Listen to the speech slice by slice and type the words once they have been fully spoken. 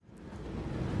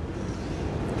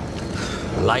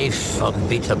Life on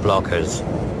beta blockers.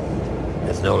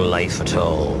 There's no life at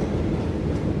all.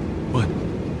 What?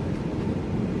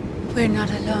 We're not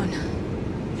alone.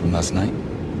 From last night?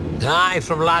 Aye,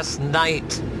 from last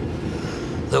night.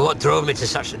 Though what drove me to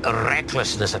such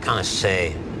recklessness, I can't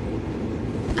say.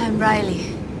 I'm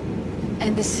Riley.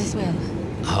 And this is Will.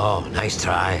 Oh, nice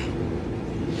try.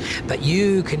 But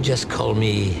you can just call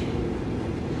me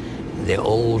the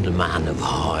Old Man of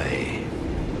Hoy.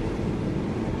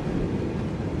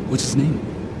 What's his name?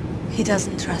 He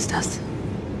doesn't trust us.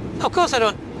 Of course I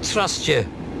don't trust you.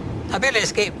 I barely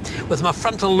escaped with my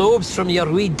frontal lobes from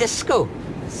your wee disco.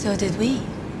 So did we.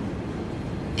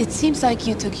 It seems like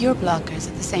you took your blockers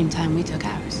at the same time we took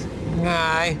ours.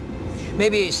 Aye.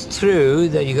 Maybe it's true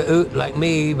that you got out like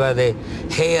me by the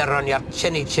hair on your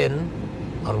chinny chin.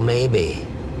 Or maybe,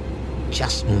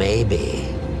 just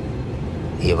maybe,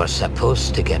 you were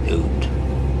supposed to get out.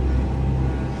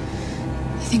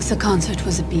 He thinks the concert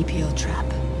was a BPO trap.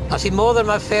 I see more than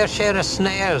my fair share of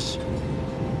snares.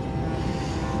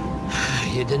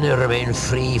 You didn't remain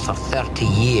free for 30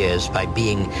 years by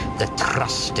being the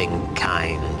trusting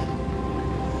kind.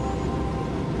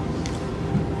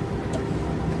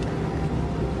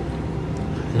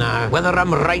 Now, whether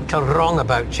I'm right or wrong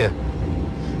about you,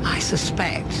 I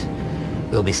suspect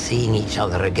we'll be seeing each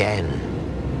other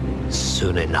again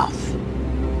soon enough.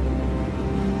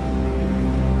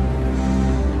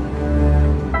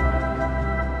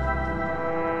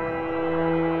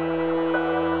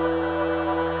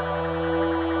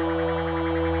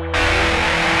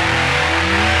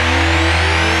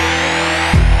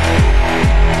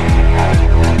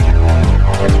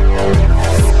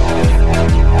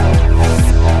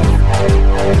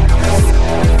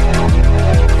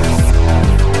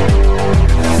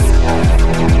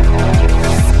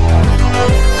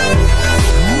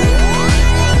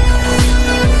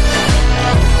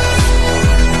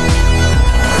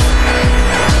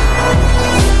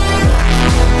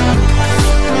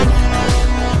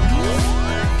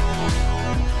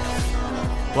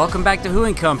 Welcome back to Who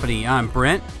and Company. I'm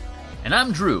Brent. And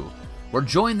I'm Drew. We're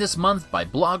joined this month by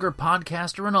blogger,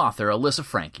 podcaster, and author Alyssa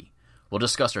Franke. We'll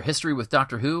discuss her history with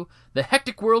Doctor Who, the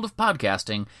hectic world of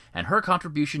podcasting, and her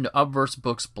contribution to Obverse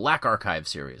Books' Black Archive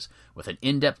series, with an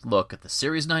in-depth look at the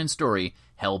Series 9 story,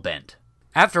 Hellbent.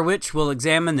 After which, we'll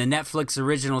examine the Netflix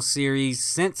original series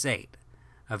Sense8,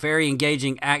 a very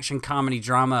engaging action comedy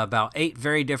drama about 8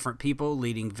 very different people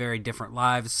leading very different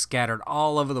lives scattered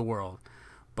all over the world,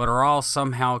 but are all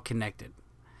somehow connected.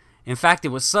 In fact, it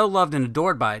was so loved and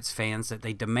adored by its fans that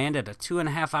they demanded a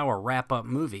 2.5-hour wrap-up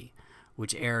movie,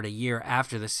 which aired a year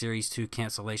after the Series 2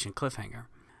 cancellation cliffhanger.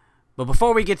 But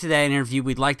before we get to that interview,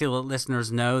 we'd like to let listeners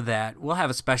know that we'll have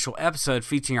a special episode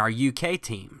featuring our UK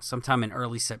team sometime in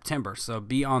early September, so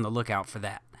be on the lookout for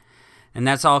that. And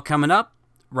that's all coming up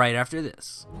right after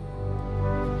this.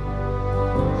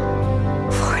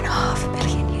 4.5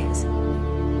 billion years.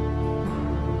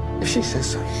 If she says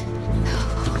so.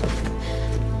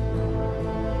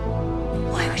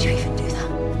 Why would you even do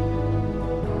that?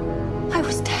 I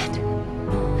was dead.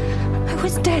 I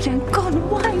was dead and gone.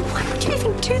 Why would you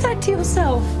even do that to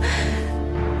yourself?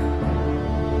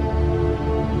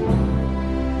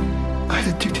 I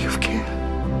have a duty of care.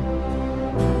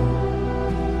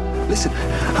 Listen,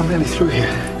 I'm nearly through here.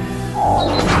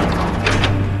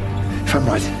 If I'm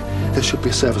right, there should be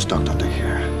a service docked under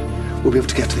here. We'll be able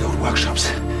to get to the old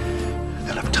workshops.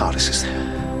 They'll have TARDISes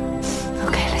there.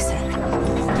 Okay, listen.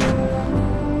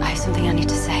 I have something I need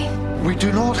to say. We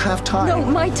do not have time. No,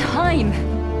 my time!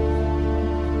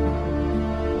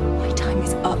 My time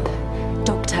is up,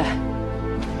 Doctor.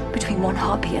 Between one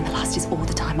heartbeat and the last is all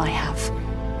the time I have.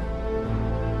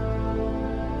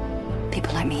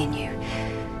 People like me and you.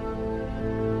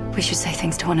 We should say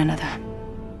things to one another.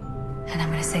 And I'm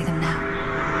going to say them now.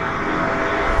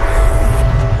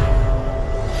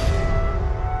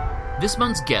 This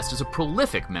month's guest is a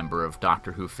prolific member of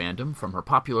Doctor Who fandom, from her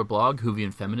popular blog,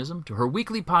 Whovian Feminism, to her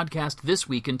weekly podcast, This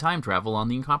Week in Time Travel on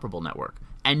the Incomparable Network.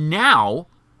 And now,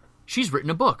 she's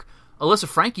written a book. Alyssa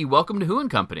Franke, welcome to Who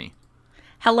and Company.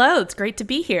 Hello, it's great to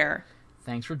be here.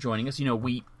 Thanks for joining us. You know,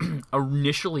 we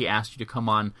initially asked you to come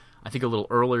on, I think, a little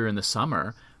earlier in the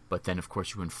summer, but then, of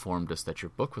course, you informed us that your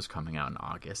book was coming out in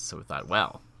August, so we thought,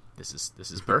 well, this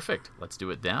is perfect. Let's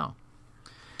do it now.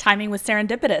 Timing was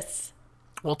serendipitous.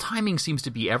 Well, timing seems to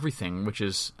be everything, which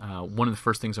is one of the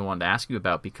first things I wanted to ask you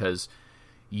about, because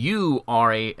you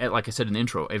are, like I said in the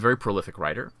intro, a very prolific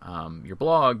writer. Your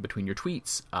blog, between your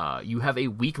tweets, you have a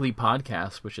weekly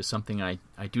podcast, which is something I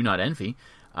do not envy.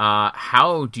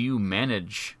 How do you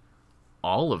manage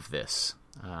all of this?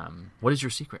 What is your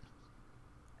secret?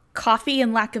 Coffee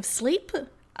and lack of sleep.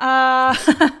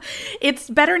 It's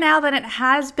better now than it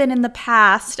has been in the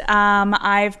past.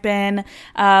 I've been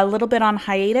a little bit on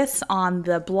hiatus on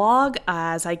the blog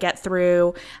as I get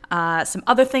through some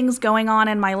other things going on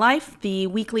in my life. The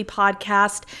weekly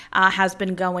podcast has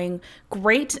been going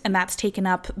great, and that's taken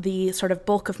up the sort of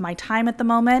bulk of my time at the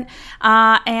moment.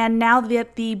 And now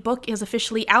that the book is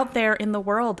officially out there in the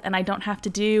world and I don't have to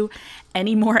do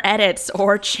any more edits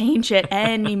or change it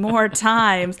any more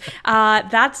times,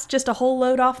 that's just a whole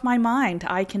load off my mind.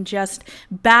 I can just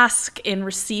bask in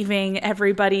receiving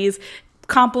everybody's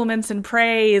compliments and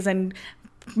praise and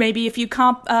maybe a few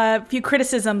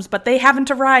criticisms, but they haven't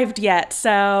arrived yet.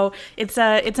 So it's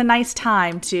a nice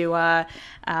time to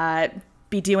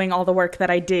be doing all the work that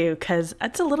I do, because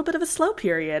it's a little bit of a slow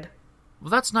period. Well,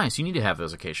 that's nice. You need to have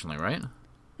those occasionally, right?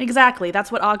 Exactly.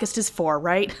 That's what August is for,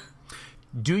 right?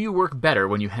 Do you work better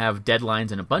when you have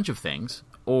deadlines and a bunch of things,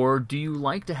 or do you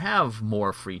like to have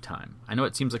more free time? I know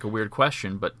it seems like a weird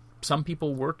question, but some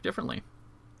people work differently.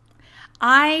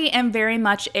 I am very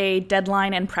much a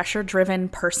deadline and pressure-driven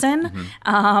person.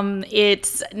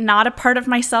 It's not a part of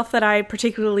myself that I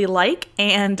particularly like,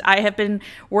 and I have been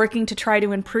working to try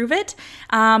to improve it.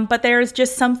 But there's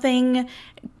just something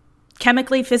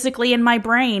chemically, physically in my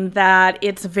brain that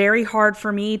it's very hard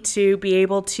for me to be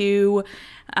able to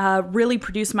really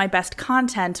produce my best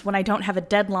content when I don't have a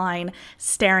deadline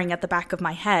staring at the back of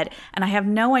my head. And I have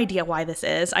no idea why this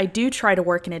is. I do try to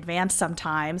work in advance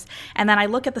sometimes, and then I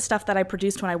look at the stuff that I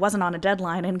produced when I wasn't on a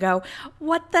deadline and go,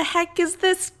 what the heck is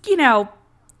this,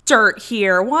 dirt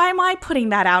here? Why am I putting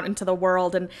that out into the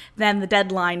world? And then the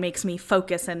deadline makes me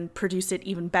focus and produce it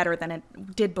even better than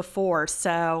it did before.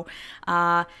 So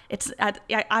I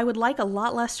would like a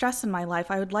lot less stress in my life.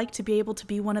 I would like to be able to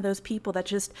be one of those people that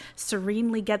just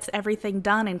serenely gets everything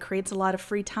done and creates a lot of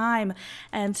free time.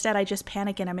 And instead, I just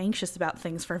panic and I'm anxious about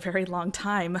things for a very long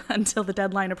time until the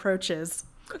deadline approaches.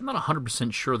 I'm not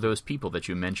 100% sure those people that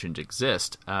you mentioned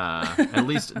exist, at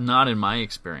least not in my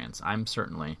experience. I'm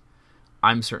certainly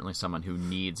someone who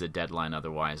needs a deadline.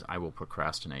 Otherwise, I will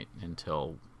procrastinate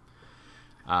until...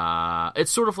 it's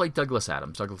sort of like Douglas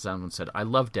Adams. Douglas Adams said, I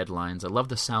love deadlines. I love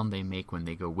the sound they make when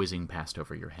they go whizzing past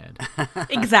over your head.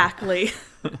 Exactly.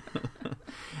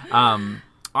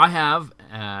 I have,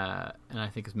 and I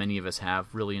think as many of us have,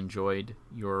 really enjoyed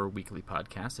your weekly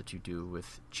podcast that you do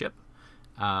with Chip.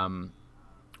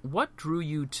 What drew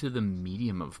you to the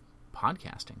medium of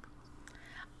podcasting?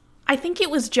 I think it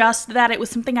was just that it was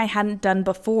something I hadn't done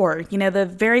before. The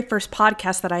very first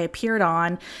podcast that I appeared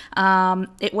on,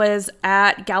 it was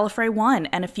at Gallifrey 1,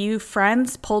 and a few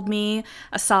friends pulled me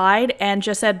aside and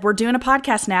just said, we're doing a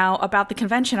podcast now about the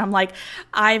convention. I'm like,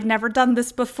 I've never done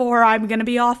this before. I'm going to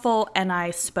be awful. And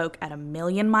I spoke at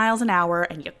 1,000,000 miles an hour,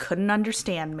 and you couldn't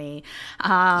understand me.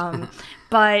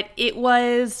 But it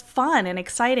was fun and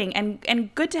exciting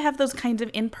and good to have those kinds of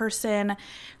in-person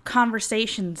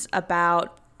conversations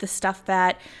about the stuff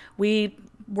that we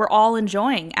were all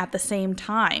enjoying at the same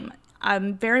time.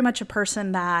 I'm very much a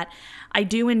person that I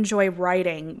do enjoy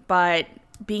writing, but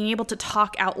being able to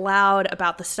talk out loud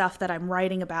about the stuff that I'm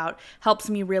writing about helps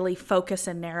me really focus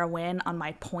and narrow in on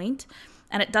my point.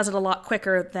 And it does it a lot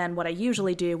quicker than what I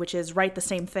usually do, which is write the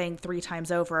same thing 3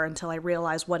 times over until I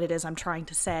realize what it is I'm trying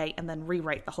to say and then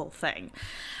rewrite the whole thing.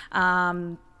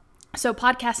 So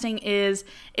podcasting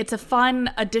it's a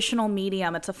fun additional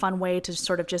medium. It's a fun way to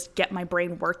sort of just get my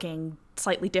brain working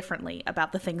slightly differently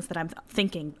about the things that I'm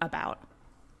thinking about.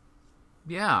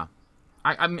 Yeah.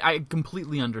 I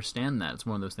completely understand that. It's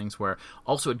one of those things where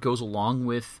also it goes along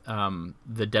with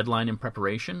the deadline in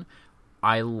preparation.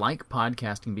 I like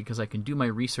podcasting because I can do my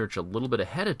research a little bit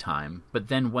ahead of time, but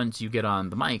then once you get on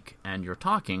the mic and you're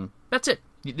talking, that's it.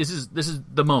 This is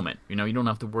the moment. You don't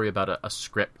have to worry about a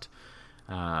script.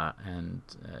 And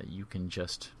you can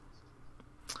just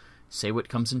say what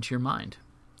comes into your mind.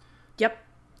 Yep.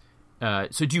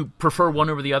 So do you prefer one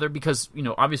over the other? Because,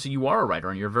 obviously you are a writer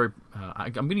and you're very...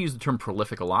 I'm going to use the term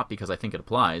prolific a lot because I think it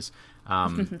applies.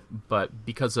 But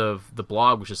because of the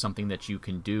blog, which is something that you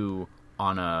can do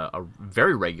on a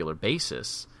very regular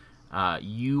basis,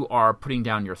 you are putting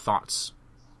down your thoughts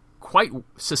quite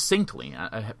succinctly.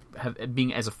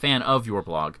 Being as a fan of your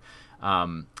blog...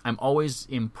 I'm always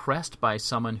impressed by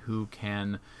someone who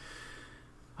can,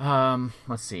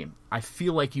 let's see, I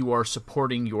feel like you are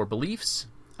supporting your beliefs,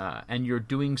 and you're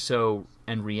doing so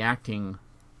and reacting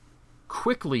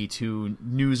quickly to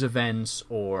news events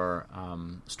or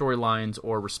storylines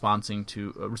or responding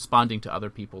to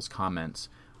other people's comments,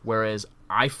 whereas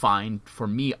I find, for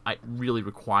me, it really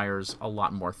requires a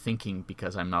lot more thinking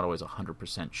because I'm not always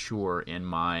 100% sure in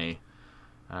my...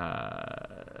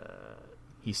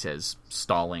 he says,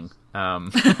 stalling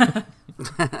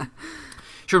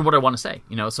Sure, what I want to say.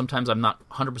 Sometimes I'm not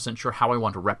 100% sure how I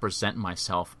want to represent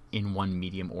myself in one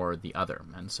medium or the other.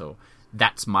 And so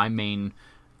that's my main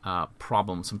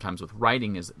problem sometimes with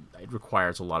writing, is it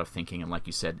requires a lot of thinking and, like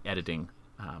you said, editing.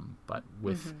 But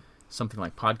with something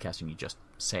like podcasting, you just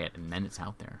say it and then it's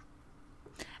out there.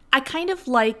 I kind of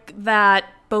like that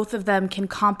both of them can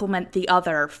complement the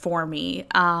other for me.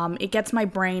 It gets my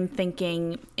brain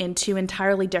thinking in two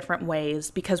entirely different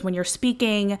ways, because when you're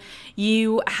speaking,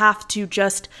 you have to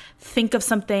just think of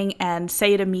something and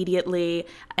say it immediately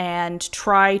and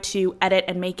try to edit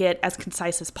and make it as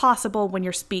concise as possible when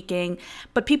you're speaking.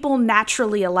 But people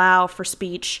naturally allow for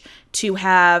speech to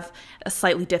have a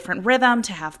slightly different rhythm,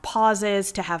 to have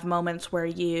pauses, to have moments where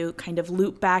you kind of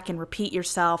loop back and repeat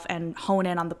yourself and hone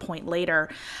in on the point later.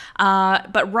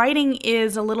 But writing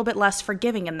is a little bit less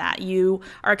forgiving in that. You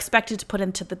are expected to put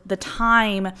into the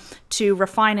time to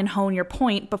refine and hone your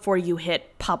point before you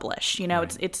hit publish.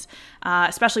 It's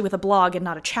especially with a blog and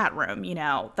not a chat room,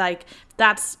 like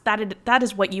that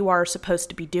is what you are supposed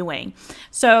to be doing.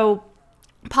 So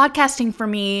podcasting for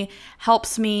me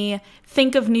helps me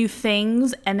think of new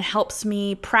things and helps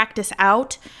me practice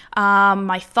out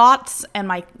my thoughts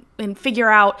and figure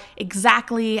out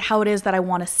exactly how it is that I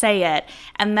want to say it.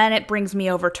 And then it brings me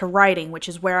over to writing, which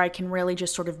is where I can really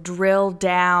just sort of drill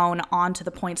down onto the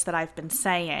points that I've been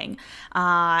saying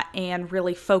and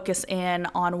really focus in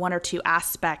on one or two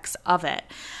aspects of it.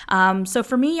 So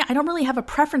for me, I don't really have a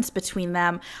preference between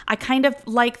them. I kind of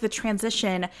like the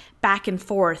transition back and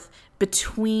forth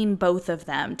between both of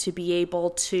them, to be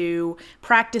able to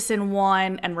practice in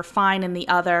one and refine in the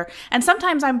other. And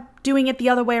sometimes I'm doing it the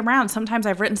other way around. Sometimes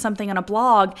I've written something on a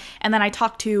blog and then I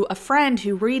talk to a friend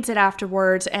who reads it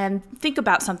afterwards and think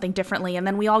about something differently, and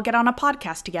then we all get on a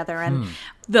podcast together and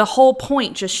the whole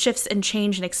point just shifts and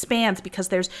changes and expands because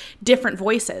there's different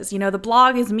voices. The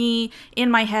blog is me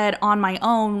in my head on my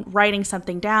own writing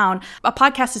something down. A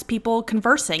podcast is people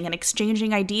conversing and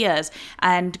exchanging ideas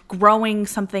and growing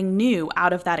something new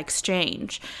out of that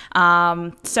exchange.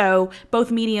 So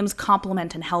both mediums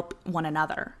complement and help one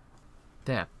another.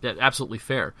 Yeah, absolutely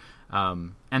fair.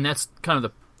 And that's kind of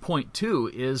the point, too,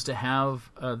 is to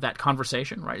have that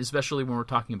conversation, right? Especially when we're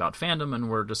talking about fandom and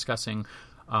we're discussing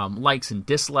likes and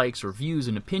dislikes or views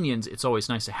and opinions. It's always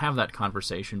nice to have that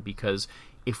conversation, because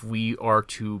if we are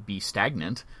to be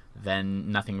stagnant, then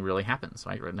nothing really happens,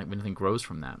 right? Nothing grows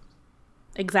from that.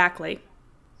 Exactly.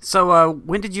 So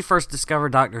when did you first discover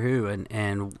Doctor Who,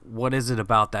 and what is it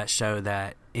about that show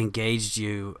that engaged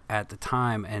you at the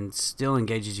time and still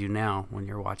engages you now when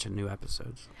you're watching new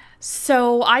episodes?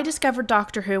 So I discovered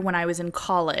Doctor Who when I was in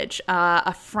college.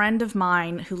 A friend of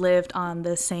mine who lived on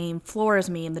the same floor as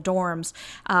me in the dorms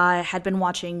had been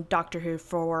watching Doctor Who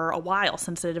for a while,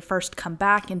 since it had first come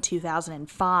back in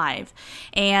 2005.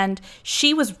 And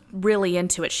she was really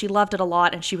into it. She loved it a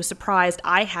lot, and she was surprised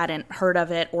I hadn't heard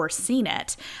of it or seen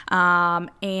it.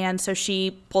 And so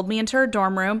she pulled me into her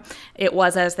dorm room. It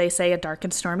was, as they say, a dark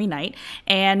and stormy night.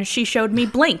 And she showed me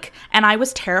Blink, and I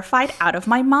was terrified out of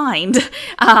my mind.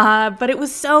 But it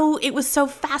was so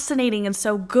fascinating and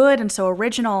so good and so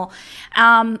original.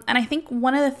 And I think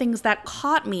one of the things that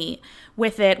caught me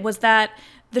with it was that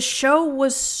the show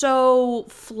was so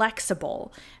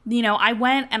flexible. I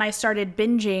went and I started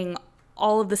binging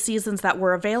all of the seasons that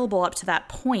were available up to that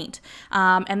point.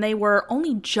 And they were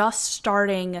only just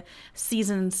starting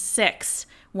season 6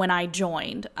 when I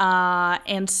joined.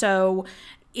 And so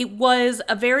it was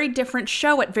a very different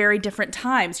show at very different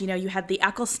times. You had the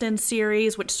Eccleston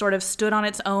series, which sort of stood on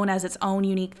its own as its own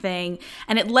unique thing,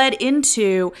 and it led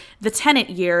into the Tennant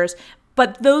years,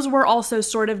 but those were also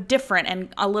sort of different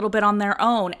and a little bit on their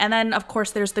own. And then, of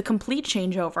course, there's the complete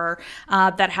changeover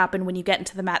that happened when you get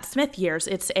into the Matt Smith years.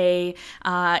 It's a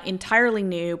entirely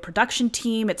new production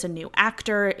team. It's a new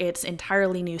actor. It's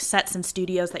entirely new sets and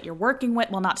studios that you're working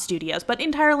with. Well, not studios, but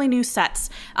entirely new sets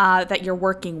that you're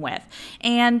working with.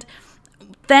 And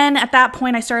then at that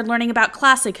point, I started learning about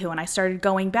Classic Who, and I started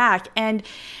going back. And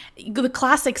the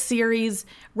Classic series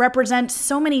represents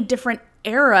so many different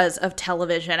eras of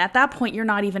television. At that point, you're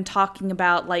not even talking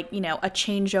about a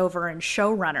changeover in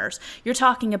showrunners. You're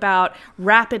talking about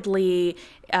rapidly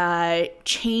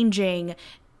changing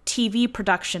TV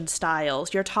production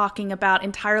styles. You're talking about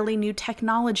entirely new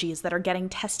technologies that are getting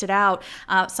tested out,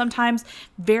 sometimes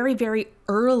very, very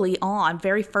early on,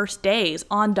 very first days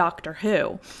on Doctor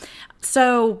Who.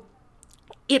 So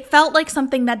it felt like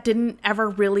something that didn't ever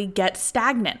really get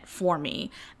stagnant for me,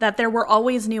 that there were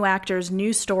always new actors,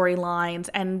 new storylines,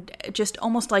 and just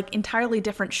almost like entirely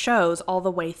different shows all the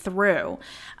way through.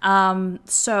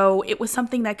 So it was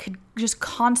something that could just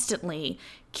constantly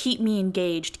keep me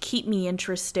engaged, keep me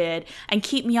interested, and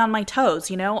keep me on my toes.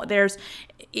 You know,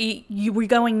 we're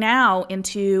going now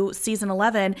into season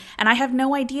 11, and I have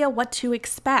no idea what to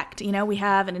expect. You know, we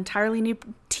have an entirely new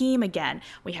team again.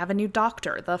 We have a new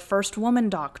doctor, the first woman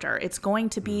doctor. It's going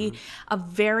to be a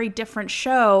very different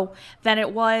show than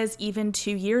it was even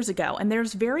 2 years ago. And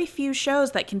there's very few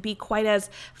shows that can be quite as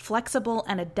flexible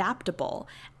and adaptable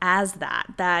as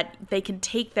that they can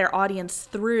take their audience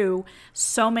through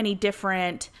so many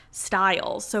different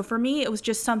styles. So for me, it was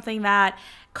just something that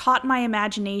caught my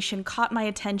imagination, caught my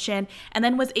attention, and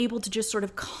then was able to just sort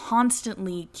of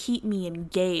constantly keep me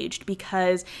engaged,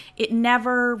 because it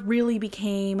never really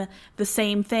became the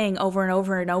same thing over and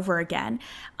over and over again.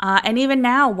 And even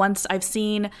now, once I've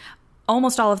seen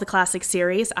almost all of the classic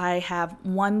series, I have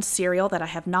one serial that I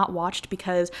have not watched,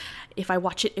 because if I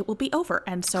watch it, it will be over,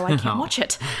 and so I can't watch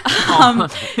it.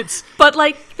 But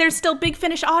like, there's still Big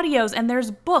Finish audios, and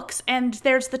there's books, and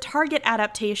there's the Target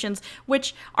adaptations,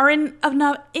 which are in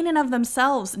and of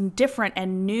themselves different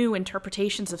and new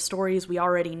interpretations of stories we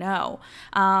already know.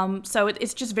 So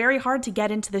it's just very hard to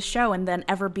get into this show and then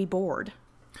ever be bored.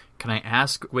 Can I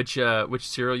ask which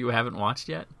serial you haven't watched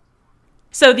yet?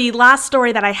 So the last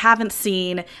story that I haven't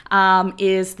seen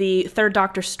is the Third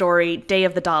Doctor story, Day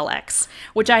of the Daleks,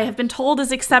 which I have been told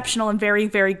is exceptional and very,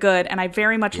 very good, and I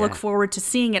very much look forward to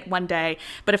seeing it one day.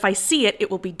 But if I see it,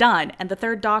 it will be done. And the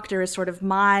Third Doctor is sort of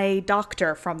my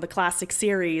doctor from the classic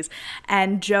series,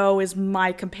 and Joe is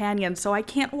my companion, so I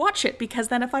can't watch it, because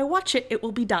then if I watch it, it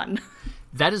will be done.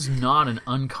 That is not an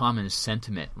uncommon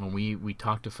sentiment when we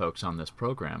talk to folks on this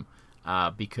program.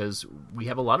 Because we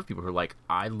have a lot of people who are like,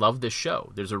 I love this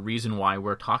show. There's a reason why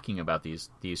we're talking about these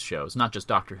shows, not just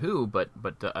Doctor Who, but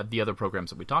the other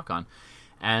programs that we talk on.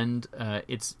 And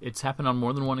it's happened on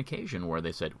more than one occasion where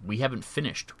they said, we haven't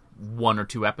finished 1 or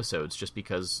 2 episodes, just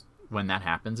because when that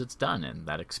happens, it's done, and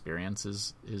that experience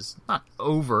is not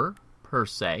over per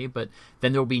se, but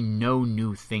then there'll be no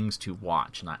new things to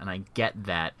watch, and I get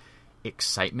that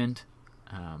excitement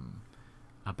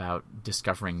about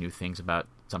discovering new things about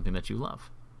something that you love,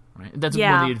 right? That's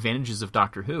one of the advantages of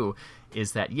Doctor Who,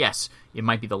 is that yes, it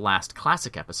might be the last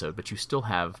classic episode, but you still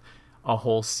have a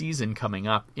whole season coming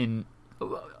up in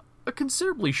a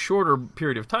considerably shorter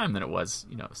period of time than it was,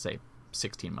 say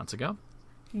 16 months ago.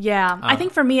 Yeah, I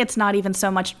think for me, it's not even so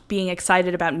much being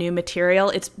excited about new material.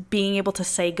 It's being able to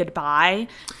say goodbye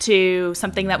to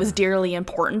something that was dearly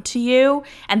important to you.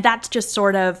 And that's just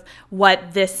sort of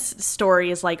what this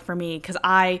story is like for me, because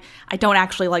I don't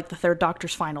actually like the Third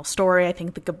Doctor's final story. I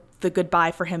think the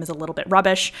goodbye for him is a little bit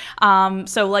rubbish.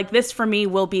 So like, this for me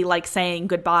will be like saying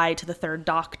goodbye to the Third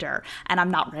Doctor, and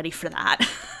I'm not ready for that.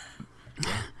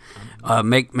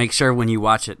 Make sure when you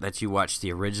watch it that you watch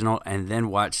the original, and then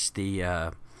watch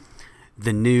the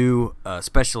new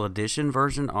special edition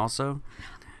version also.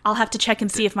 I'll have to check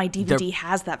and see if my DVD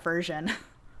has that version.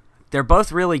 They're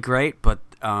both really great, but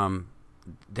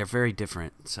they're very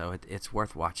different, so it's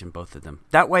worth watching both of them.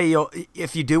 That way,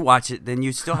 if you do watch it, then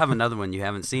you still have another one you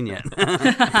haven't seen yet.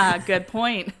 Good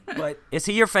point. But is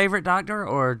he your favorite Doctor,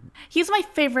 or? He's my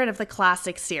favorite of the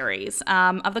classic series.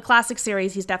 Of the classic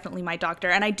series, he's definitely my Doctor,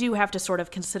 and I do have to sort of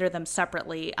consider them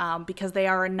separately because they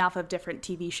are enough of different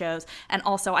TV shows, and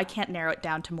also I can't narrow it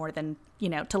down to more than,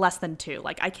 to less than 2.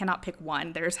 Like, I cannot pick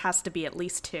one. There has to be at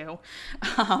least 2.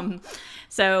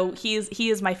 So he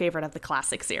is my favorite of the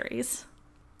classic series.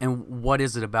 And what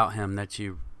is it about him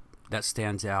that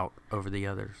stands out over the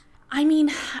others? I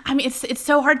mean, it's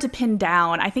so hard to pin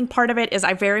down. I think part of it is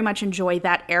I very much enjoy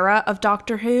that era of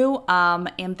Doctor Who,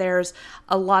 and there's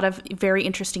a lot of very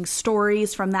interesting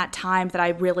stories from that time that I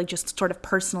really just sort of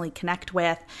personally connect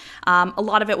with. A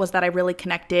lot of it was that I really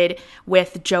connected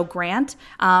with Jo Grant,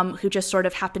 who just sort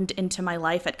of happened into my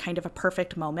life at kind of a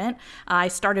perfect moment. I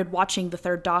started watching The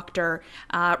Third Doctor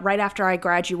right after I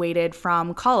graduated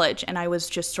from college, and I was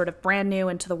just sort of brand new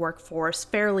into the workforce,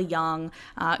 fairly young,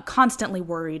 constantly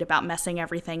worried about messing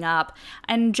everything up.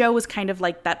 And Jo was kind of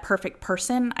like that perfect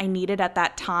person I needed at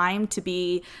that time to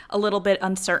be a little bit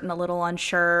uncertain, a little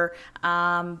unsure,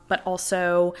 but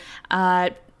also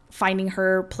finding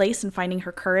her place and finding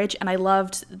her courage. And I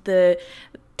loved the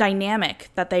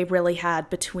dynamic that they really had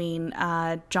between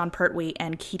Jon Pertwee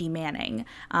and Keity Manning.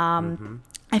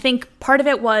 I think part of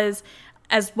it was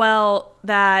as well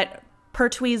that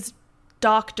Pertwee's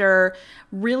Doctor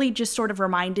really just sort of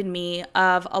reminded me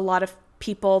of a lot of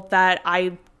people that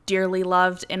I dearly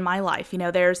loved in my life.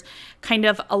 There's kind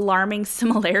of alarming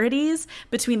similarities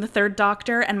between the Third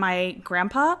Doctor and my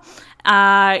grandpa.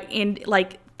 And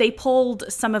like, they pulled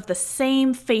some of the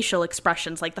same facial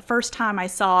expressions. Like the first time I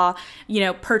saw,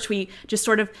 Pertwee just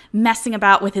sort of messing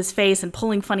about with his face and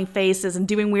pulling funny faces and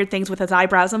doing weird things with his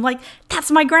eyebrows, I'm like,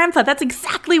 that's my grandpa. That's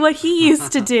exactly what he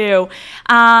used to do.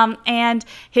 And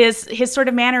his sort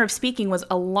of manner of speaking was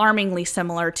alarmingly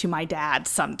similar to my dad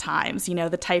sometimes.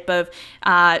 The type of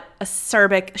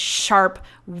acerbic, sharp,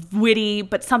 witty,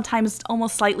 but sometimes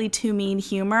almost slightly too mean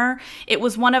humor. It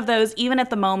was one of those, even at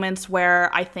the moments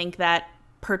where I think that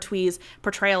Pertwee's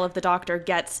portrayal of the Doctor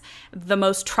gets the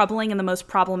most troubling and the most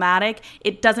problematic,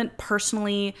 it doesn't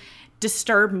personally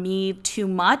disturb me too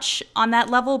much on that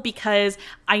level, because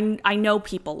I know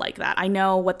people like that. I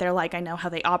know what they're like. I know how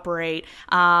they operate.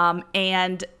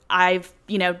 And I've,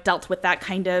 dealt with that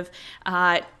kind of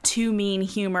too mean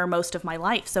humor most of my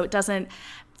life. So it doesn't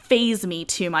faze me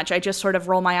too much. I just sort of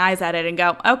roll my eyes at it and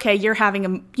go, okay, you're having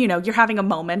a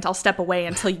moment. I'll step away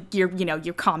until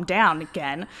you calm down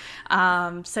again.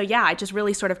 So yeah, I just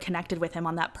really sort of connected with him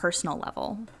on that personal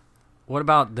level. What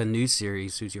about the new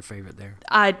series? Who's your favorite there?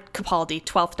 Capaldi,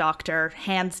 12th Doctor,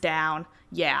 hands down.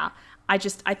 Yeah. I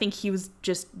think he was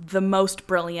just the most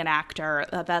brilliant actor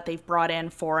that they've brought in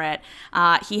for it.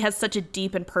 He has such a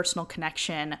deep and personal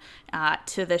connection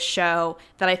to this show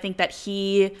that I think that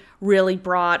he really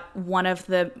brought one of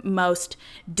the most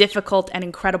difficult and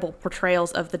incredible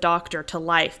portrayals of the Doctor to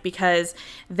life, because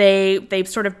they've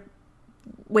sort of,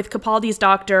 with Capaldi's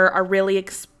Doctor, are really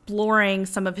exploring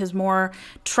some of his more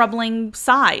troubling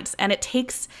sides. And it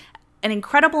takes an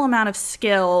incredible amount of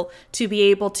skill to be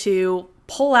able to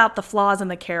pull out the flaws in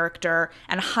the character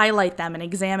and highlight them and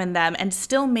examine them and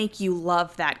still make you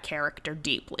love that character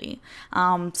deeply.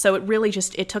 So it really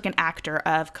it took an actor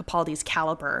of Capaldi's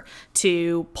caliber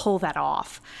to pull that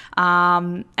off.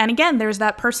 And again, there's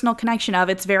that personal connection of,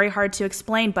 it's very hard to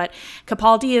explain, but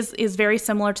Capaldi is very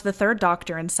similar to the Third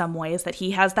Doctor in some ways, that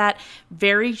he has that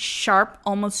very sharp,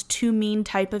 almost too mean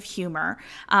type of humor.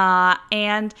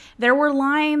 And there were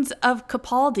lines of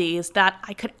Capaldi's that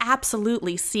I could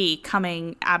absolutely see coming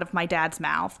out of my dad's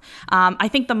mouth. I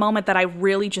think the moment that I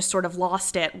really just sort of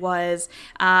lost it was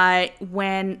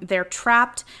when they're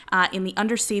trapped in the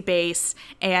undersea base,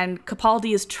 and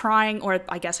Capaldi is trying, or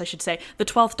I guess I should say, the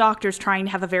 12th Doctor is trying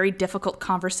to have a very difficult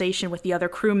conversation with the other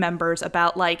crew members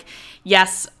about, like,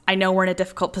 yes, I know we're in a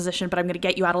difficult position, but I'm going to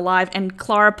get you out alive. And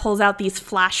Clara pulls out these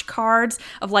flashcards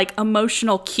of like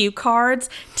emotional cue cards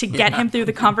to get him through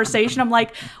the conversation. I'm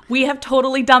like, we have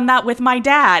totally done that with my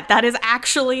dad. That is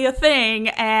actually a thing.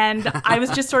 And I was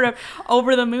just sort of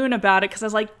over the moon about it, because I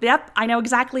was like, yep, I know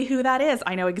exactly who that is.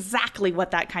 I know exactly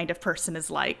what that kind of person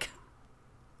is like.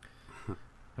 I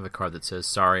have a card that says,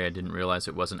 sorry, I didn't realize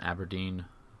it wasn't Aberdeen.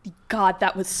 God,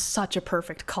 that was such a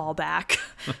perfect callback.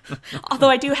 Although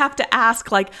I do have to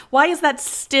ask, like, why is that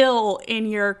still in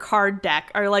your card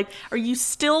deck? Or like, are you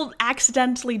still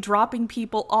accidentally dropping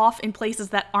people off in places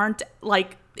that aren't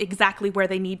like exactly where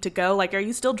they need to go? Like, are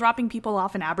you still dropping people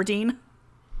off in Aberdeen?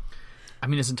 I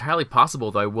mean, it's entirely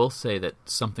possible, though I will say that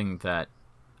something that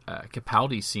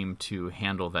Capaldi seemed to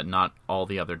handle that not all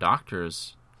the other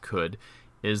Doctors could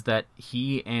is that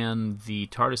he and the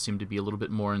TARDIS seem to be a little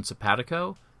bit more in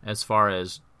simpatico as far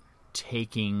as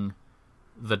taking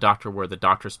the Doctor where the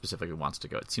Doctor specifically wants to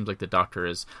go. It seems like the Doctor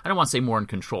is, I don't want to say more in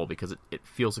control, because it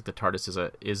feels like the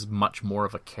TARDIS is much more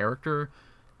of a character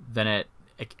than at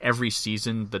every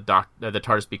season. The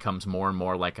TARDIS becomes more and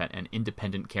more like an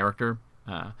independent character.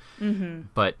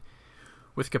 But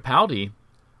with Capaldi,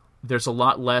 there's a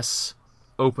lot less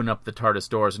open up the TARDIS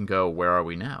doors and go, where are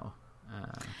we now?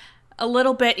 A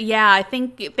little bit, yeah. I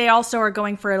think they also are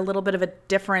going for a little bit of a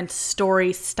different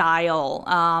story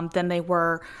style than they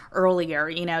were earlier.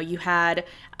 You know, you had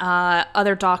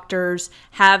other Doctors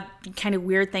have kind of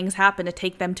weird things happen to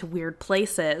take them to weird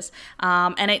places,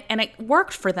 and it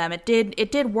worked for them. It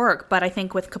did work, but I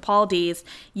think with Capaldi's,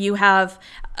 you have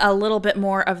a little bit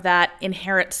more of that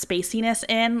inherent spaciness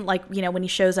in, like, you know, when he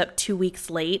shows up 2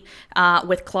 weeks late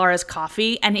with Clara's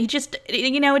coffee, and he just,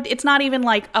 you know, it's not even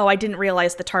like, oh, I didn't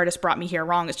realize the TARDIS brought me here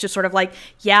wrong. It's just sort of like,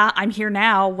 yeah, I'm here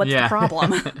now. What's the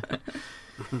problem?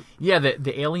 Yeah,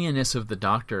 the alienness of the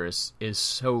Doctor is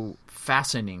so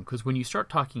fascinating, because when you start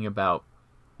talking about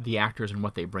the actors and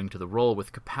what they bring to the role,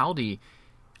 with Capaldi,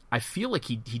 I feel like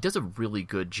he does a really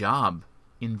good job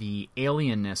in the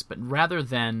alienness, but rather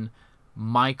than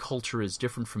my culture is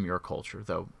different from your culture,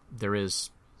 though there is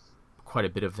quite a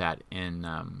bit of that in,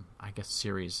 I guess,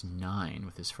 Series 9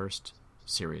 with his first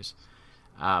series.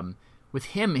 With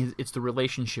him, it's the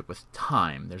relationship with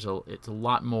time. It's a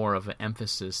lot more of an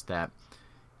emphasis that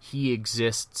he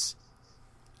exists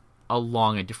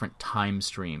along a different time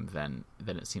stream than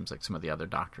it seems like some of the other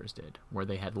Doctors did, where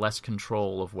they had less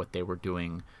control of what they were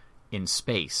doing in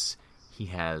space. He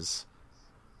has,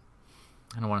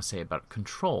 I don't want to say about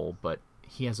control, but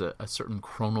he has a certain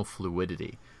chronal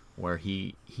fluidity where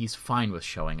he's fine with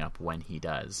showing up when he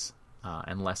does,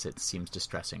 unless it seems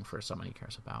distressing for someone he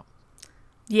cares about.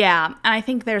 Yeah, and I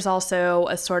think there's also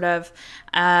a sort of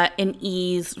an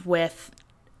ease with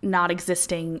not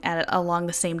existing along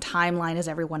the same timeline as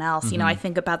everyone else. Mm-hmm. You know, I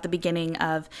think about the beginning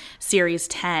of Series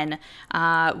 10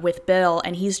 with Bill,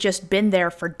 and he's just been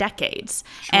there for decades.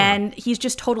 Sure. And he's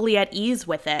just totally at ease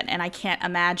with it. And I can't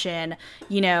imagine,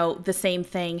 you know, the same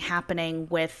thing happening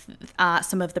with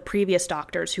some of the previous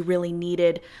Doctors who really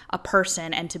needed a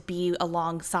person and to be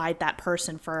alongside that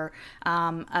person for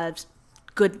a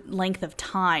good length of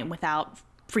time without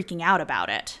freaking out about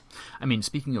it. I mean,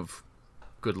 speaking of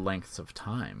good lengths of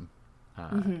time,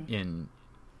 in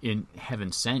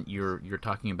Heaven Sent, you're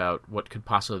talking about what could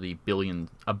possibly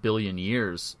a billion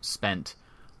years spent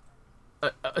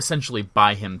essentially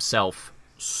by himself,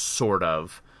 sort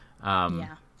of, and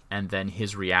then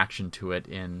his reaction to it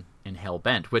in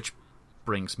Hellbent, which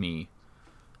brings me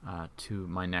to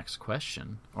my next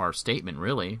question, or statement,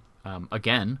 really.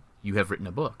 Again, you have written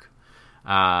a book,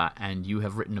 and you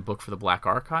have written a book for the Black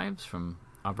Archives from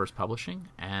Obverse Publishing,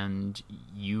 and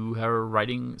you are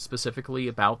writing specifically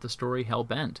about the story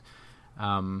Hellbent.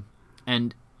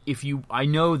 And I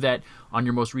know that on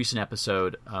your most recent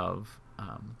episode of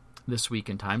This Week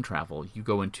in Time Travel, you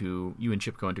and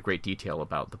Chip go into great detail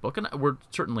about the book, and we're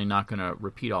certainly not going to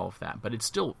repeat all of that, but it's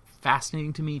still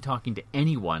fascinating to me talking to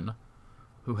anyone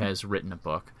who has written a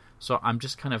book. So I'm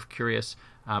just kind of curious.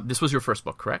 This was your first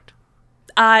book, correct?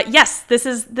 Yes, this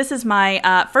is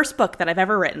my first book that I've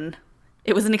ever written.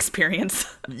 It was an experience.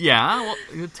 Yeah,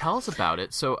 well, tell us about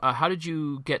it. So how did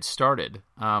you get started?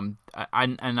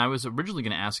 I was originally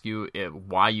going to ask you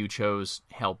why you chose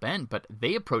Hellbent, but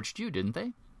they approached you, didn't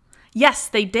they? Yes,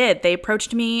 they did. They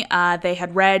approached me. They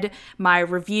had read my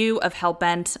review of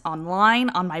Hellbent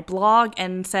online on my blog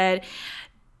and said,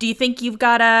 "Do you think you've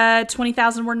got a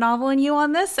 20,000 word novel in you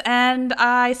on this?" And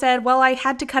I said, well, I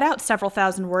had to cut out several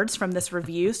thousand words from this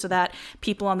review so that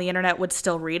people on the internet would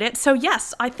still read it. So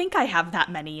yes, I think I have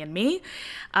that many in me.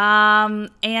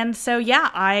 And so, yeah,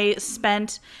 I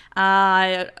spent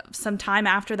some time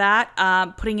after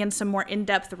that putting in some more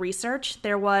in-depth research.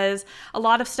 There was a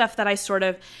lot of stuff that I sort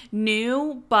of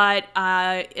knew, but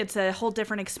it's a whole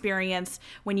different experience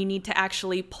when you need to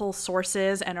actually pull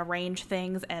sources and arrange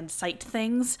things and cite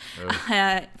things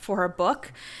for a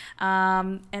book.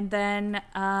 And then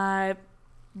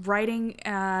writing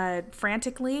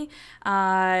frantically,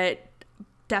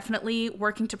 definitely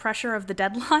working to pressure of the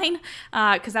deadline,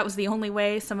 because that was the only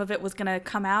way some of it was going to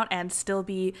come out and still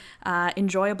be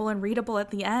enjoyable and readable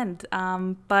at the end.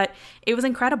 But it was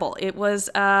incredible. It was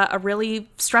a really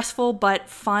stressful but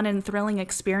fun and thrilling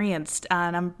experience,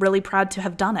 and I'm really proud to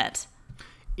have done it.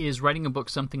 Is writing a book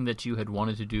something that you had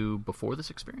wanted to do before this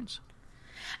experience?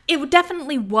 It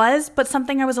definitely was, but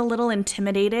something I was a little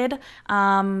intimidated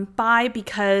by,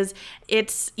 because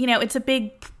it's a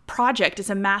big project. It's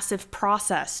a massive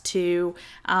process to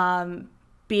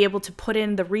be able to put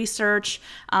in the research,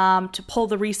 to pull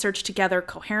the research together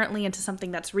coherently into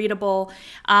something that's readable,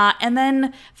 and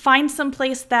then find some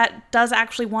place that does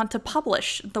actually want to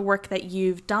publish the work that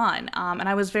you've done. And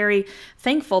I was very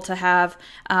thankful to have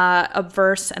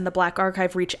Obverse and the Black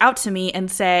Archive reach out to me and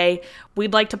say,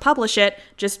 we'd like to publish it,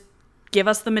 just give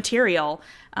us the material.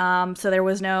 So there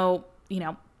was no,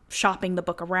 shopping the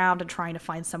book around and trying to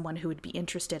find someone who would be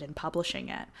interested in publishing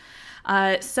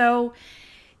it. So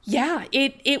yeah,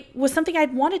 it was something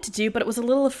I'd wanted to do, but it was a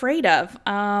little afraid of.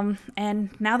 And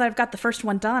now that I've got the first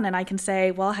one done and I can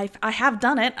say, well, I have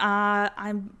done it,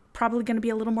 I'm probably going to be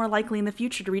a little more likely in the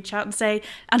future to reach out and say,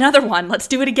 another one, let's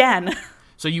do it again.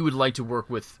 So you would like to work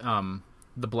with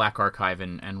the Black Archive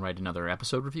and write another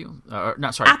episode review?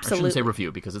 Absolutely. I shouldn't say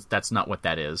review, because that's not what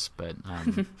that is, but...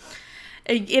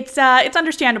 It's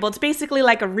understandable. It's basically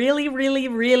like a really, really,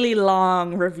 really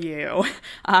long review.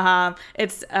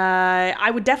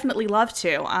 I would definitely love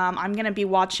to. I'm going to be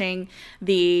watching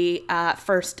the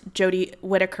first Jodie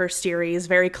Whittaker series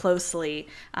very closely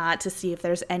to see if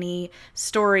there's any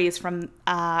stories from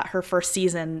her first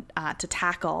season to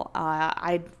tackle.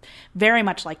 I'd very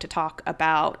much like to talk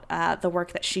about the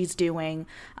work that she's doing,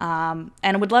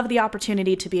 and would love the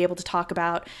opportunity to be able to talk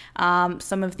about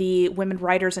some of the women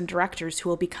writers and directors who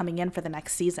will be coming in for the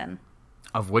next season.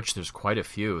 Of which there's quite a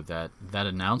few. That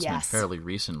announcement Yes. fairly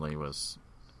recently was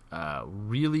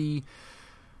really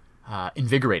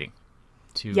invigorating.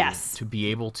 To be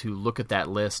able to look at that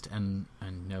list and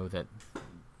know that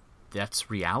that's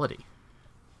reality,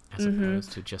 as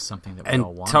opposed to just something that we And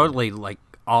all want. totally, like,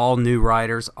 all new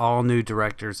writers, all new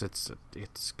directors. It's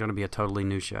going to be a totally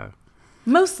new show.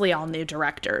 Mostly all new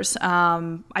directors.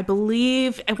 I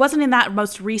believe it wasn't in that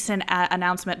most recent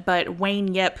announcement, but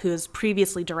Wayne Yip, who's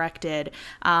previously directed,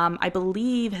 I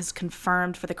believe has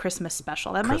confirmed for the Christmas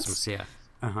special. That Christmas, yeah.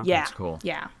 yeah, That's cool.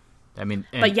 Yeah, I mean,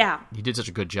 but yeah, he did such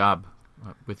a good job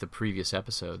with the previous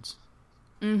episodes.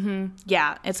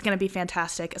 yeah, it's going to be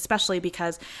fantastic, especially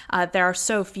because there are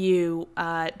so few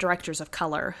directors of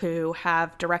color who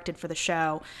have directed for the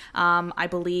show. I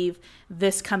believe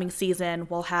this coming season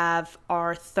we'll have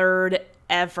our third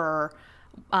ever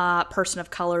person of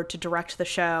color to direct the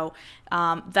show.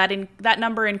 That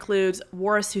number includes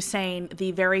Waris Hussein,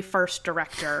 the very first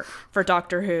director for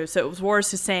Doctor Who. So it was Waris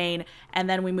Hussein, and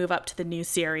then we move up to the new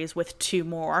series with 2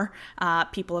 more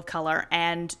people of color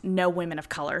and no women of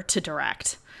color to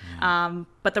direct.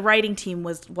 But the writing team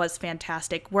was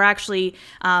fantastic. We're actually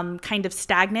kind of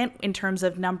stagnant in terms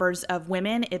of numbers of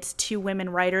women. It's 2 women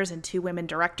writers and 2 women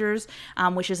directors,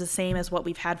 which is the same as what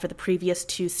we've had for the previous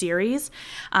 2 series.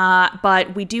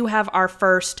 But we do have our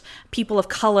first people of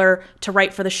color to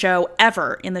write for the show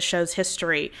ever in the show's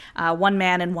history, 1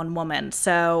 man and 1 woman.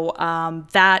 So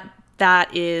that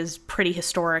is pretty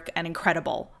historic and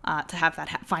incredible to have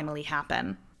that finally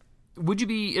happen. Would you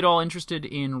be at all interested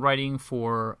in writing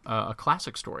for a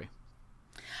classic story?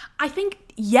 I think,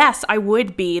 yes, I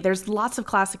would be. There's lots of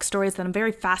classic stories that I'm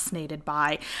very fascinated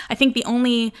by. I think the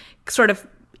only sort of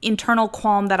internal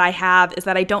qualm that I have is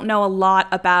that I don't know a lot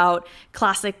about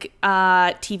classic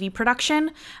TV production.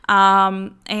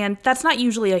 And that's not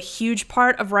usually a huge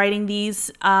part of writing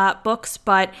these books,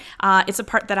 but it's a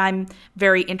part that I'm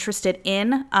very interested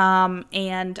in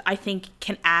and I think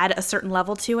can add a certain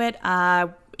level to it.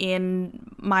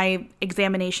 In my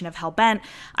examination of Hellbent,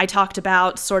 I talked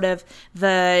about sort of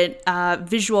the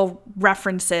visual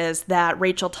references that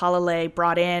Rachel Talalay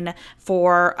brought in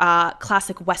for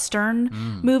classic Western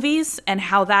movies and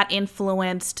how that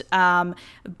influenced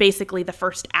basically the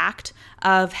first act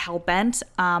of Hellbent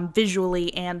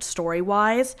visually and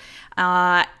story-wise.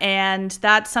 And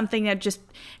that's something that it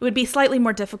would be slightly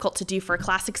more difficult to do for a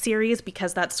classic series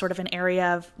because that's sort of an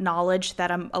area of knowledge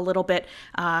that I'm a little bit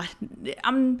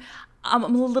I'm a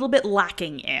little bit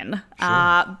lacking in.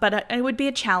 Sure. But it would be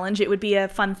a challenge. It would be a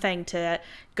fun thing to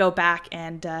go back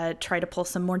and try to pull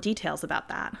some more details about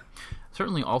that.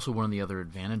 Certainly also one of the other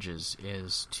advantages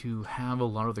is to have a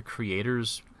lot of the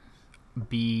creators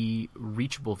be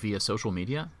reachable via social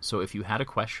media. So if you had a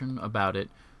question about it,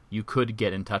 you could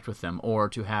get in touch with them, or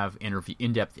to have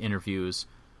in-depth interviews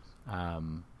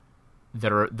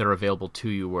that are available to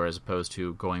you, whereas opposed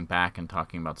to going back and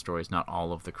talking about stories. Not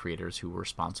all of the creators who were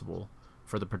responsible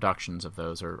for the productions of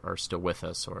those are still with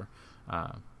us, or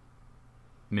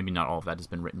maybe not all of that has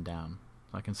been written down.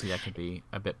 I can see that could be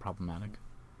a bit problematic.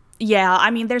 Yeah, I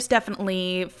mean, there's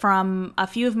definitely, from a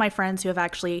few of my friends who have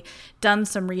actually done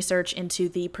some research into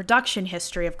the production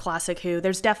history of Classic Who,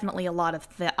 there's definitely a lot of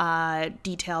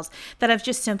details that have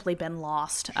just simply been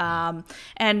lost.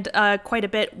 And quite a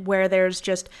bit where there's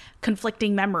just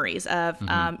conflicting memories of,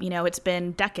 it's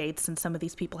been decades since some of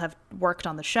these people have worked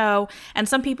on the show. And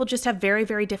some people just have very,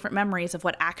 very different memories of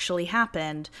what actually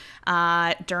happened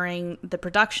during the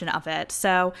production of it.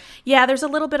 So, yeah, there's a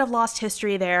little bit of lost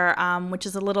history there, which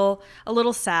is a little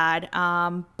sad,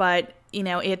 but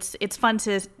it's fun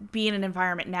to be in an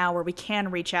environment now where we can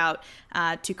reach out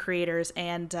to creators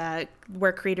and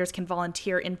where creators can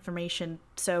volunteer information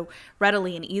so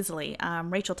readily and easily.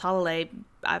 Rachel Talalay,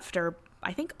 after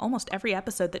I think almost every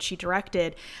episode that she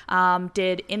directed,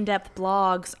 did in-depth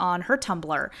blogs on her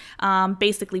Tumblr,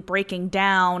 basically breaking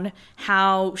down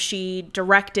how she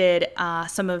directed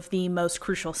some of the most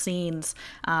crucial scenes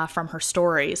from her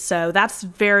stories. So that's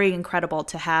very incredible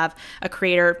to have a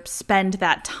creator spend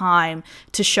that time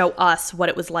to show us what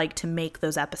it was like to make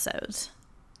those episodes.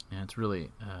 Yeah, it's really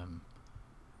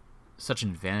such an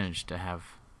advantage to have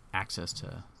access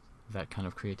to that kind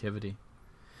of creativity.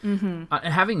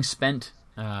 Having spent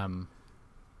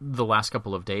the last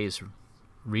couple of days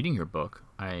reading your book,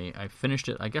 I finished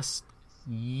it, I guess,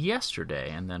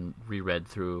 yesterday, and then reread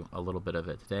through a little bit of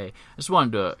it today. I just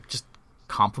wanted to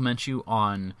compliment you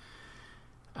on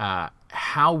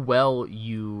how well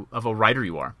of a writer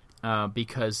you are,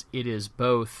 because it is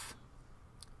both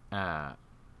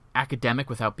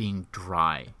academic without being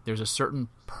dry. There's a certain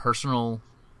personal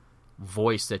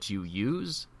voice that you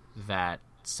use that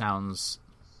sounds...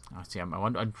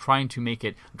 I'm trying to make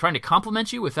it... I'm trying to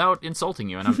compliment you without insulting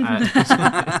you. And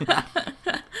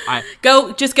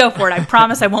just go for it. I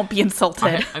promise I won't be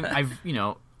insulted. I've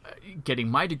getting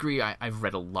my degree, I've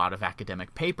read a lot of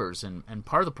academic papers, and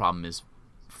part of the problem is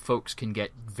folks can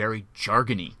get very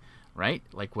jargony, right?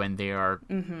 Like when they are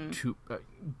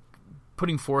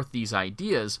putting forth these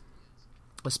ideas,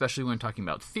 especially when talking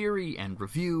about theory and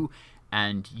review,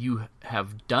 and you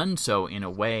have done so in a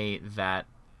way that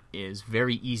is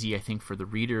very easy, I think, for the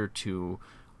reader to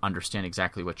understand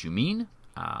exactly what you mean,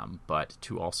 but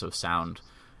to also sound,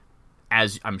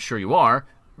 as I'm sure you are,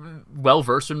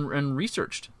 well-versed and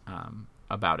researched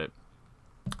about it.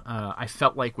 I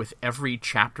felt like with every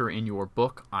chapter in your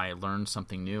book, I learned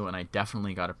something new, and I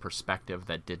definitely got a perspective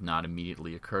that did not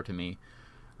immediately occur to me,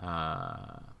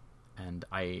 and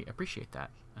I appreciate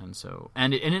that.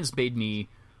 And it's made me.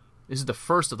 This is the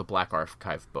first of the Black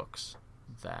Archive books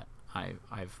that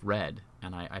I've read,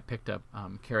 and I picked up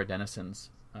Kara Denison's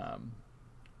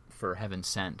For Heaven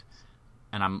Sent,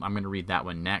 and I'm going to read that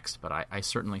one next. But I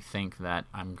certainly think that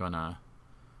I'm going to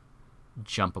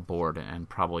jump aboard and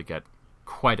probably get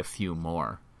quite a few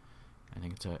more. I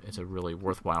think it's a really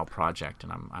worthwhile project,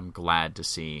 and I'm glad to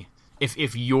see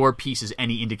if your piece is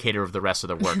any indicator of the rest of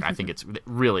the work. I think it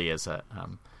really is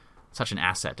such an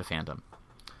asset to fandom.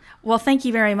 Well, thank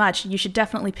you very much. You should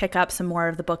definitely pick up some more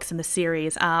of the books in the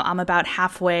series. I'm about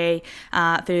halfway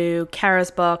through Kara's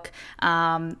book,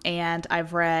 and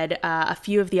I've read a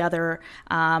few of the other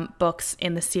books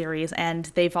in the series, and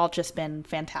they've all just been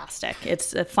fantastic.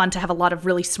 It's fun to have a lot of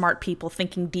really smart people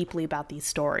thinking deeply about these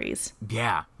stories.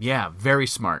 Yeah, very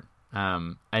smart.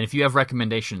 And if you have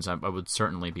recommendations, I would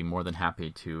certainly be more than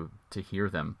happy to hear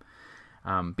them.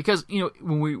 Because,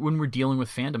 when we're dealing with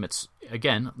fandom, it's,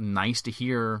 again, nice to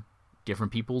hear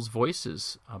different people's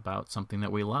voices about something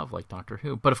that we love, like Doctor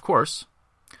Who. But, of course,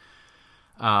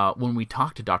 when we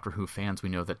talk to Doctor Who fans, we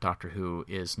know that Doctor Who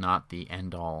is not the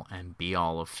end-all and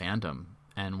be-all of fandom.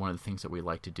 And one of the things that we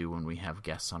like to do when we have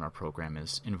guests on our program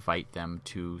is invite them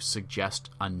to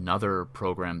suggest another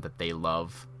program that they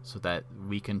love so that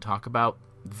we can talk about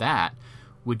that.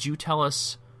 Would you tell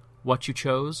us what you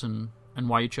chose and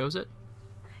why you chose it?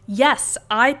 Yes,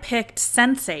 I picked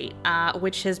Sense8,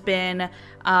 which has been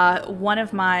one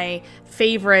of my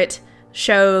favorite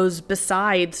shows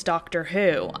besides Doctor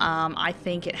Who. I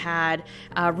think it had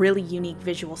a really unique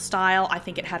visual style. I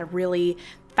think it had a really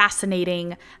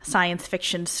fascinating science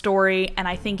fiction story, and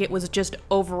I think it was just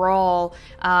overall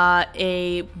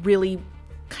a really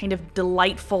kind of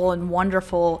delightful and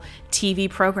wonderful TV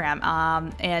program.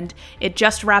 And it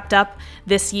just wrapped up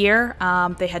this year.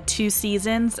 They had 2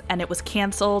 seasons, and it was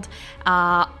canceled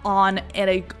on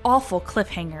an awful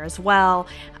cliffhanger as well.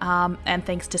 And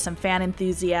thanks to some fan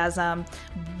enthusiasm,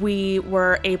 we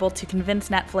were able to convince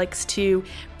Netflix to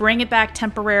bring it back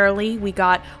temporarily. We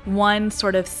got one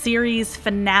sort of series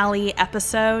finale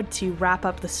episode to wrap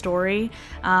up the story.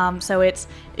 So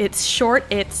it's short.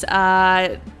 It's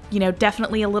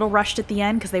definitely a little rushed at the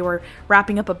end because they were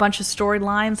wrapping up a bunch of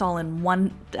storylines all in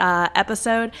one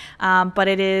episode, but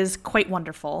it is quite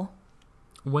wonderful.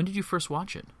 When did you first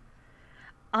watch it?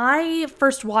 I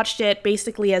first watched it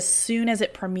basically as soon as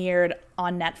it premiered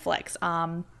on Netflix.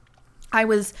 I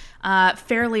was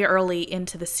fairly early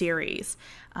into the series.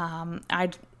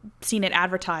 I'd seen it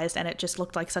advertised, and it just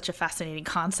looked like such a fascinating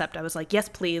concept. I was like, yes,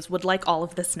 please, would like all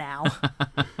of this now.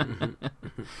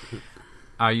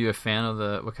 Are you a fan of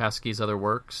the Wachowskis' other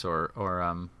works or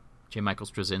J. Michael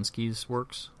Straczynski's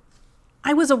works?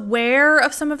 I was aware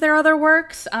of some of their other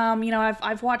works.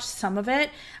 I've watched some of it,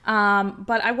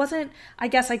 but I wasn't, I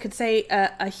guess I could say,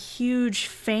 a huge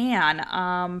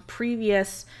fan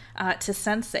previous to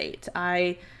Sense8.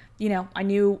 I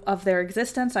knew of their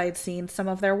existence. I had seen some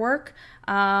of their work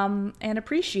and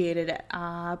appreciated it,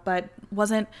 but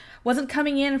wasn't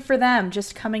coming in for them,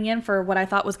 just coming in for what I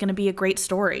thought was going to be a great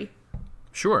story.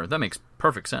 Sure, that makes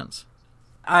perfect sense.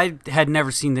 I had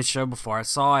never seen this show before. I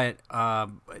saw it,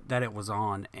 that it was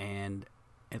on, and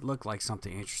it looked like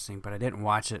something interesting, but I didn't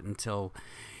watch it until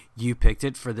you picked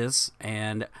it for this,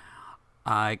 and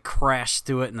I crashed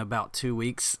through it in about 2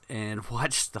 weeks and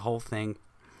watched the whole thing.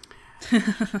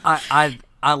 I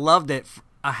loved it.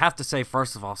 I have to say,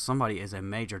 first of all, somebody is a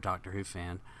major Doctor Who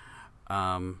fan.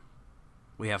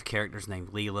 We have characters named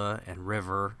Leela and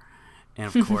River,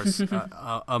 and of course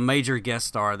a major guest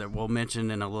star that we'll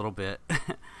mention in a little bit.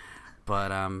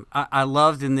 But I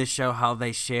loved in this show how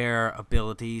they share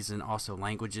abilities and also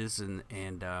languages, and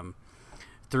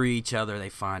through each other they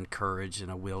find courage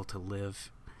and a will to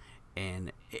live.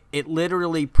 And it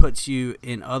literally puts you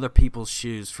in other people's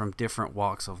shoes from different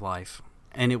walks of life.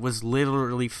 And it was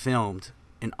literally filmed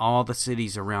in all the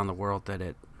cities around the world that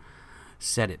it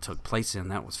said it took place in.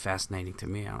 That was fascinating to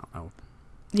me. I don't know.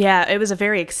 Yeah, it was a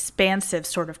very expansive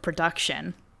sort of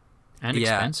production. And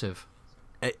expensive.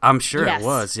 I'm sure Yes. it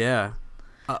was, yeah.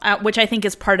 Which I think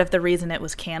is part of the reason it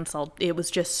was canceled. It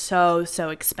was just so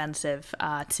expensive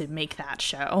to make that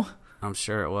show. I'm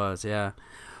sure it was, yeah.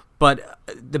 But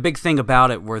the big thing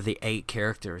about it were the 8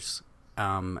 characters,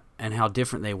 and how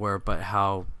different they were, but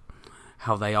how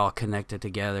they all connected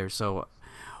together. So,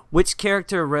 which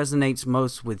character resonates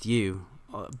most with you,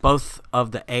 both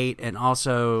of the 8 and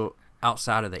also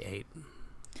outside of the 8?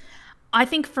 I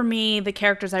think for me, the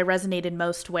characters I resonated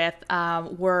most with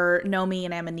were Nomi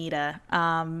and Amanita.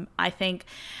 I think,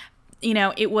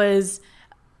 it was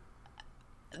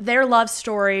their love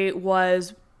story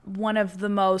was one of the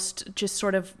most just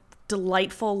sort of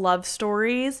delightful love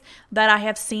stories that I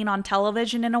have seen on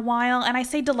television in a while. And I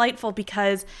say delightful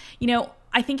because,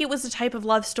 I think it was a type of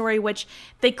love story which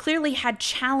they clearly had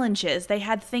challenges. They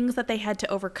had things that they had to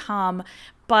overcome,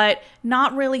 but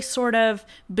not really sort of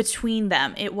between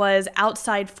them. It was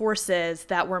outside forces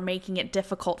that were making it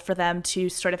difficult for them to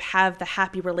sort of have the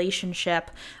happy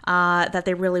relationship that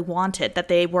they really wanted, that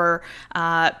they were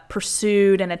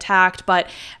pursued and attacked, but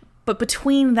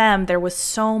between them, there was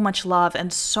so much love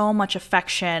and so much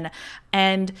affection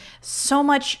and so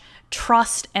much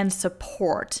trust and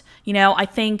support. I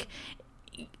think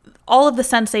all of the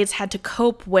senseis had to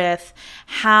cope with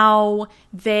how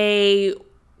they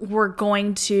were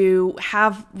going to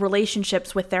have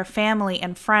relationships with their family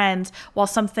and friends while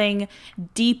something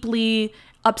deeply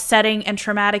upsetting and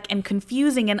traumatic and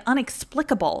confusing and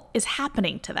inexplicable is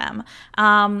happening to them.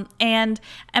 And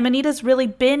Amanita's really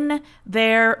been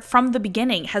there from the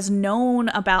beginning, has known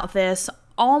about this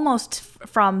almost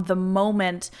from the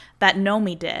moment that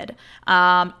Nomi did,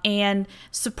 and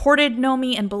supported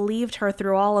Nomi and believed her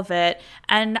through all of it.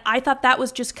 And I thought that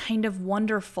was just kind of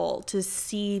wonderful to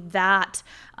see that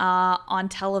on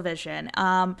television.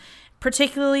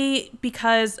 Particularly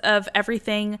because of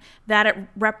everything that it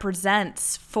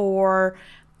represents for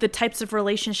the types of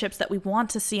relationships that we want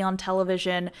to see on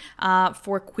television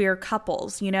for queer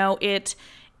couples. It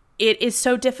is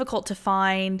so difficult to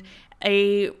find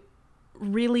a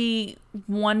really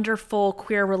wonderful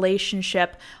queer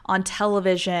relationship on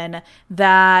television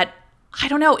that, I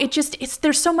don't know,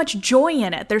 there's so much joy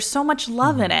in it. There's so much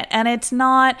love in it. And it's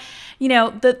not,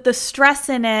 the stress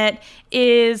in it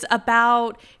is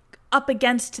about up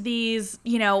against these,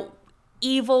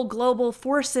 evil global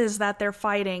forces that they're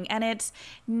fighting. And it's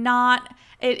not,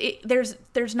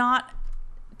 there's not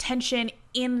tension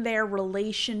in their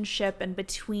relationship and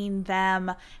between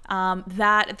them,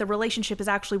 that the relationship is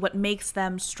actually what makes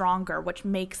them stronger, which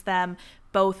makes them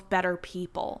both better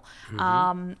people.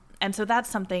 And so that's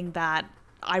something that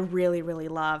I really, really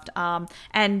loved.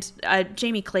 And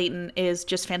Jamie Clayton is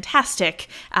just fantastic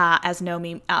as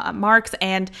Nomi Marks.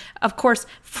 And, of course,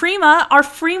 our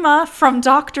Freema from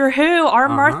Doctor Who, our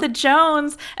Martha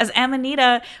Jones as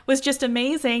Amanita was just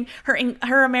amazing.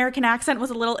 Her American accent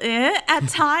was a little at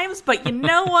times, but you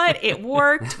know what? It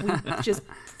worked.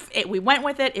 We went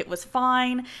with it. It was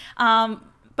fine.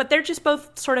 But they're just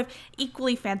both sort of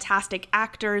equally fantastic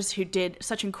actors who did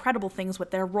such incredible things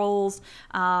with their roles,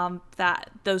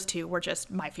 that those two were just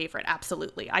my favorite.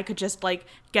 Absolutely. I could just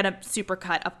get a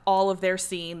supercut of all of their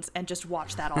scenes and just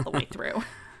watch that all the way through.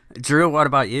 Drew, what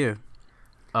about you?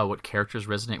 What characters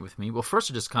resonate with me? Well, first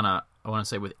I want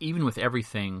to say even with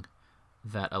everything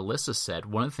that Alyssa said,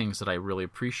 one of the things that I really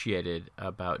appreciated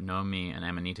about Nomi and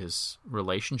Amanita's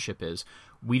relationship is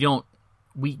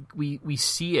we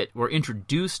see it, we're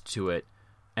introduced to it,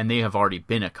 and they have already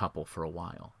been a couple for a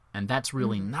while. And that's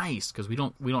really nice because we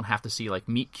don't have to see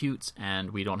meet cutes,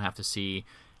 and we don't have to see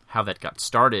how that got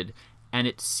started, and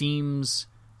it seems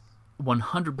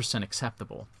 100%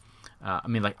 acceptable.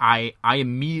 I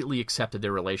immediately accepted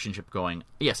their relationship going,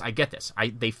 yes, I get this.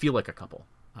 They feel like a couple.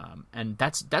 And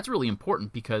that's really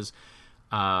important because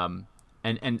and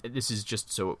this is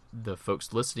just so the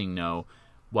folks listening know,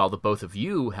 while the both of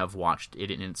you have watched it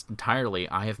in its entirely,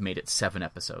 I have made it 7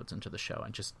 episodes into the show.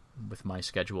 And just with my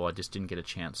schedule, I just didn't get a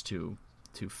chance to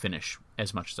finish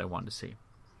as much as I wanted to see.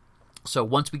 So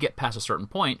once we get past a certain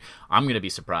point, I'm going to be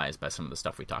surprised by some of the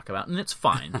stuff we talk about. And it's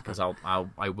fine, because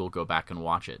I will go back and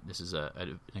watch it. This is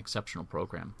an exceptional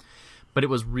program. But it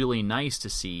was really nice to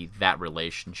see that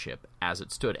relationship as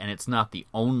it stood. And it's not the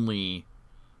only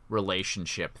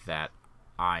relationship that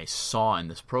I saw in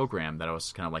this program that I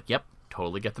was kind of like, yep,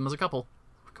 totally get them as a couple.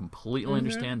 Completely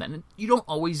understand that. And you don't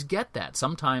always get that.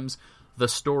 Sometimes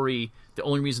the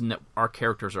only reason that our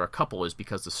characters are a couple is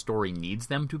because the story needs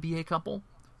them to be a couple,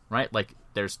 right?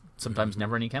 There's sometimes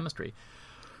never any chemistry.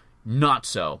 Not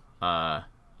so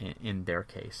in their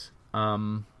case.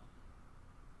 I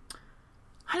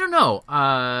don't know.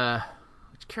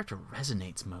 Which character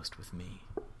resonates most with me?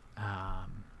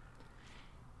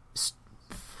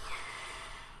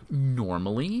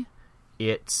 normally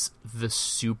it's the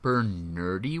super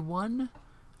nerdy one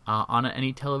on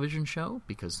any television show,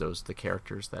 because those are the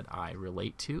characters that I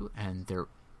relate to, and there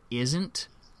isn't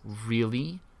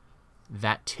really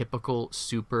that typical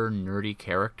super nerdy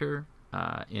character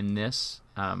in this.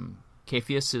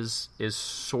 Capheus is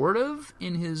sort of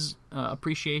in his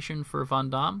appreciation for Van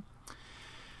Damme,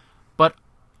 but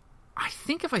I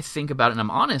think if I think about it and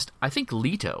I'm honest, I think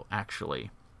Leto actually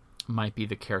might be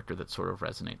the character that sort of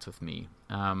resonates with me.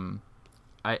 I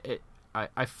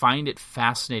find it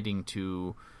fascinating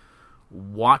to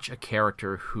watch a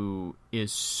character who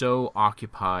is so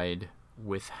occupied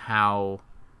with how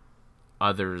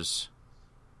others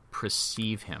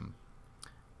perceive him.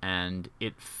 And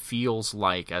it feels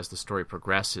like as the story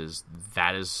progresses,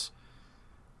 that is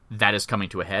coming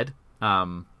to a head.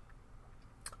 And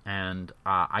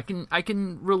I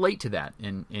can relate to that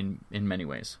in many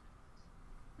ways.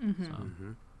 Mm-hmm. So.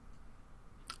 Mm-hmm.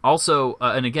 Also,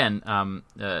 and again,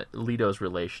 Leto's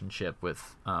relationship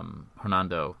with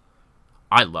Hernando,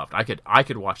 I loved. I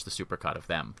could watch the supercut of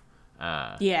them.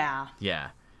 Yeah.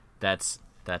 That's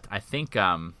I think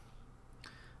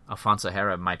Alfonso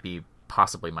Hera might be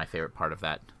possibly my favorite part of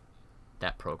that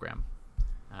program,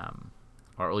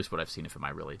 or at least what I've seen of him. I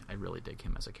really dig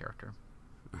him as a character.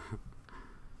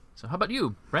 So how about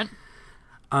you, Brent?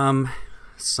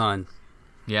 Sun.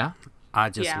 Yeah? I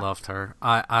just loved her.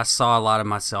 I saw a lot of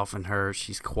myself in her.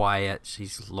 She's quiet.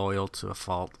 She's loyal to a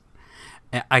fault.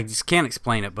 I just can't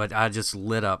explain it, but I just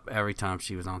lit up every time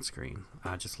she was on screen.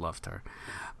 I just loved her.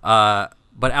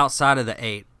 But outside of the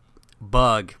 8,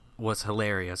 Bug was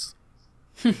hilarious.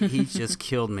 He just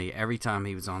killed me every time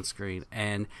he was on screen,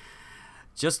 and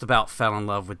just about fell in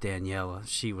love with Daniela.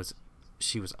 She was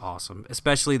awesome,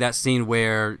 especially that scene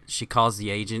where she calls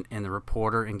the agent and the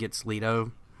reporter and gets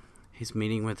Leto. He's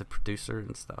meeting with the producer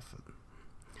and stuff.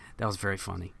 That was very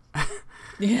funny.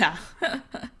 Yeah.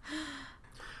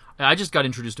 I just got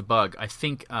introduced to Bug. I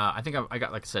think I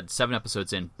got, like I said, 7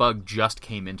 episodes in. Bug just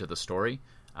came into the story,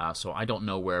 so I don't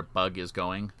know where Bug is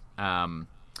going.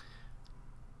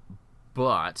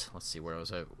 But let's see, where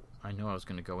was I? I know I was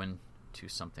going to go into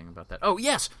something about that. Oh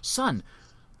yes, Sun.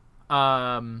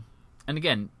 And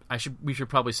again, we should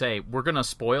probably say we're going to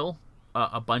spoil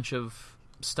a bunch of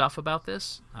stuff about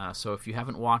this. So if you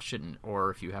haven't watched it, or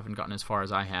if you haven't gotten as far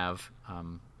as I have,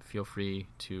 feel free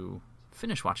to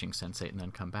finish watching Sense8 and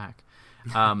then come back.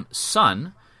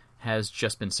 Sun has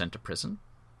just been sent to prison,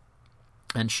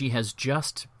 and she has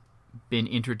just been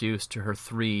introduced to her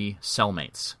 3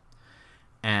 cellmates.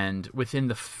 And within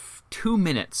the 2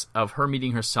 minutes of her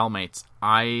meeting her cellmates,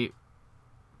 I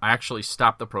actually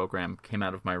stopped the program, came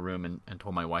out of my room, and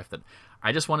told my wife that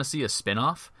I just want to see a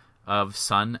spin-off of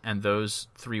Sun and those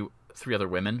three other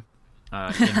women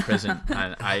in prison.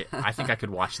 And I think I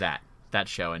could watch that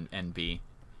show and be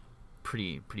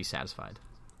pretty satisfied.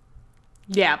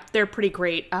 Yeah, they're pretty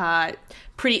great.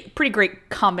 Pretty great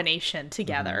combination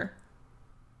together. Mm-hmm.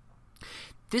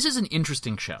 This is an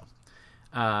interesting show.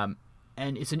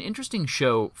 And it's an interesting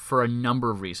show for a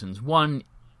number of reasons. One,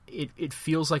 it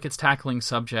feels like it's tackling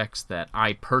subjects that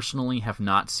I personally have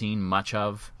not seen much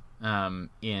of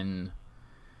in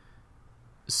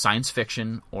science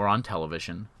fiction or on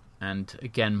television. And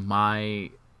again,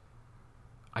 I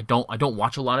don't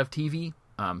watch a lot of TV,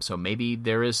 so maybe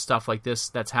there is stuff like this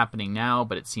that's happening now,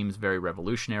 but it seems very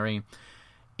revolutionary.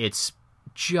 It's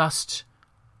just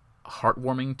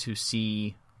heartwarming to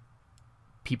see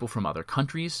people from other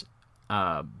countries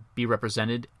be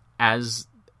represented as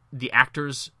the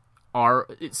actors are.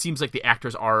 It seems like the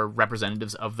actors are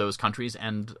representatives of those countries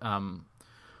and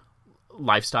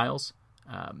lifestyles,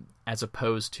 as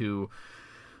opposed to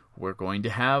we're going to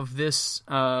have this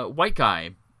white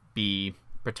guy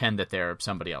pretend that they're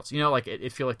somebody else. Like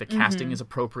it feel like the casting is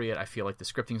appropriate. I feel like the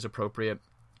scripting is appropriate.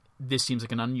 This seems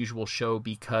like an unusual show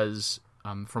because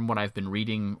from what I've been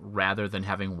reading, rather than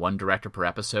having one director per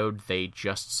episode, they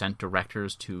just sent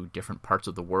directors to different parts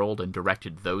of the world and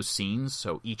directed those scenes.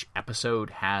 So each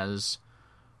episode has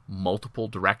multiple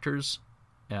directors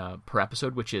per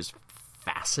episode, which is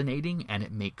fascinating, and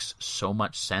it makes so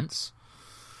much sense.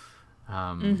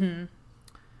 And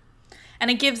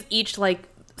it gives each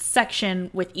section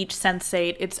with each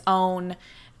Sense8 its own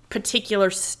particular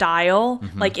style.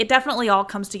 Like it definitely all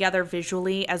comes together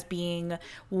visually as being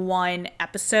one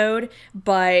episode,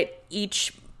 but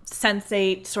each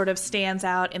Sense8 sort of stands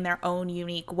out in their own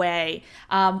unique way,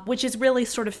 which is really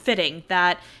sort of fitting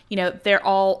that they're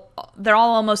all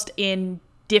almost in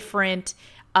different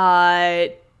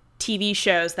TV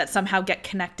shows that somehow get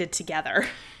connected together.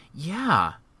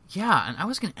 Yeah, and I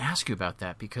was going to ask you about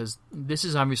that because this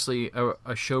is obviously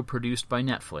a show produced by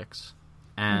Netflix.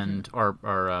 and or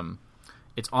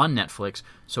it's on Netflix,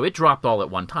 so it dropped all at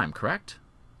one time, correct?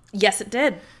 Yes, it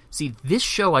did. See, this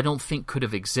show I don't think could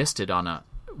have existed on a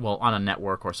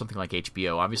network or something like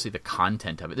HBO. Obviously, the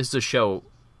content of it. This is a show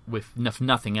with, if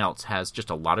nothing else, has just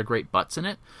a lot of great butts in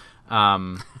it.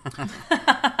 And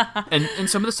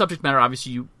some of the subject matter,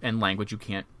 obviously, and language you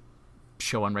can't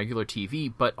show on regular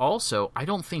TV. But also, I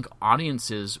don't think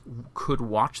audiences could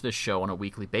watch this show on a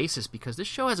weekly basis because this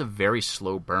show has a very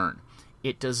slow burn.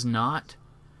 It does not...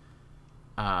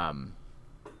 let's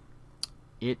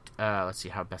see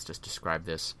how best to describe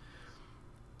this.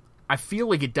 I feel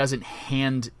like it doesn't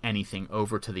hand anything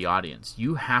over to the audience.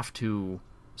 You have to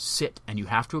sit and you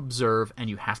have to observe and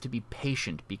you have to be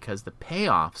patient because the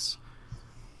payoffs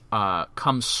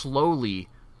come slowly,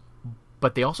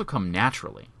 but they also come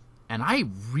naturally. And I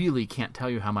really can't tell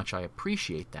you how much I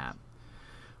appreciate that.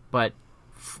 But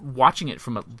watching it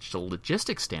from just a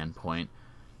logistics standpoint,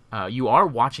 you are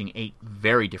watching 8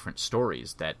 very different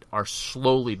stories that are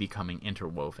slowly becoming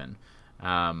interwoven.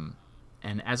 And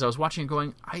as I was watching it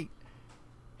going,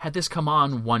 had this come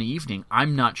on one evening,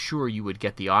 I'm not sure you would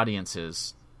get the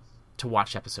audiences to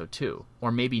watch episode 2,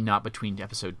 or maybe not between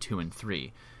episode 2 and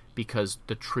 3, because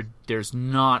there's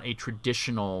not a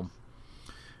traditional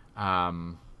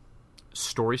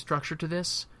story structure to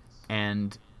this,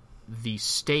 and the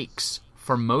stakes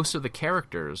for most of the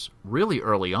characters really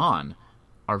early on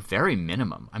are very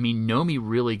minimum. I mean, Nomi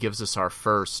really gives us our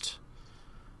first...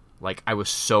 Like, I was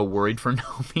so worried for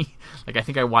Nomi. Like, I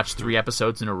think I watched 3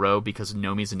 episodes in a row because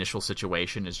Nomi's initial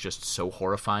situation is just so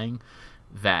horrifying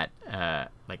that, that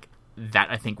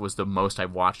I think was the most I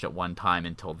watched at one time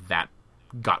until that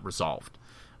got resolved.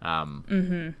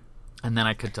 And then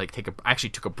I could, I actually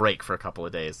took a break for a couple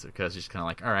of days because it's kind of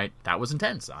like, all right, that was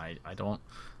intense. I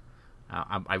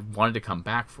wanted to come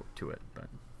back to it, but...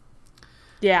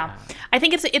 Yeah. I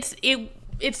think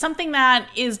it's something that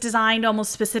is designed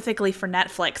almost specifically for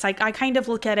Netflix. I kind of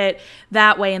look at it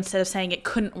that way instead of saying it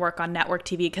couldn't work on network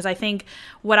TV, because I think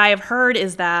what I have heard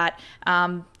is that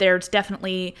there's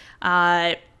definitely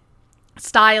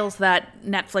styles that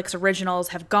Netflix originals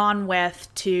have gone with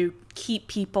to keep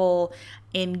people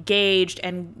engaged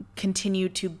and continue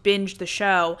to binge the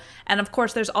show. And of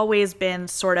course, there's always been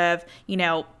sort of,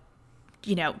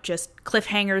 just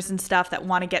cliffhangers and stuff that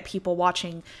want to get people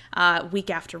watching week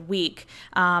after week.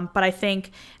 But I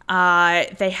think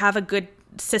they have a good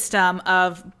system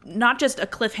of not just a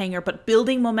cliffhanger, but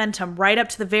building momentum right up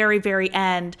to the very, very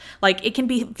end. Like, it can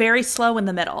be very slow in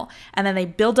the middle, and then they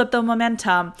build up the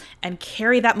momentum and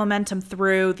carry that momentum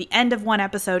through the end of one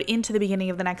episode into the beginning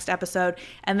of the next episode,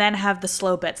 and then have the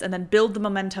slow bits, and then build the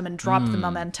momentum and drop the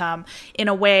momentum in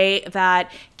a way that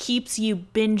keeps you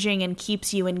binging and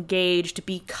keeps you engaged,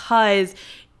 because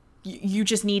you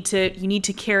just need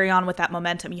to carry on with that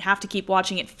momentum. You have to keep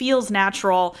watching. It feels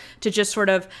natural to just sort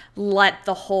of let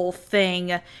the whole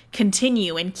thing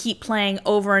continue and keep playing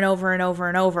over and over and over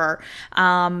and over,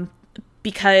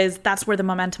 because that's where the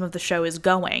momentum of the show is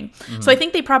going. Mm-hmm. So I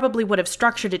think they probably would have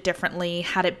structured it differently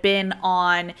had it been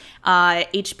on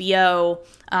HBO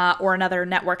or another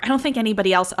network. I don't think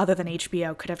anybody else other than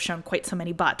HBO could have shown quite so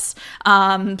many butts.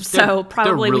 So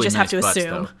probably really we just have to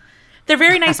assume. They're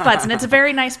very nice butts, and it's a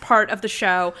very nice part of the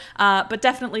show. But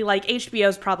definitely, HBO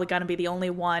is probably going to be the only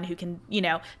one who can,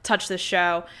 touch this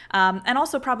show. And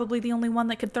also probably the only one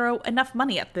that could throw enough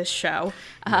money at this show.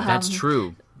 That's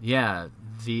true. Yeah.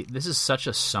 This is such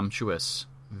a sumptuous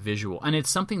visual. And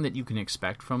it's something that you can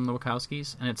expect from the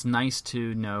Wachowskis. And it's nice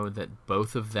to know that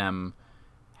both of them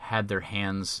had their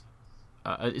hands...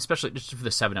 especially just for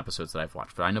the 7 episodes that I've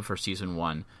watched. But I know for season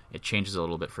 1, it changes a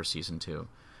little bit for season 2.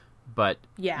 But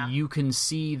you can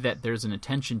see that there's an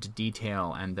attention to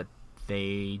detail, and that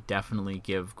they definitely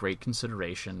give great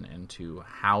consideration into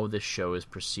how this show is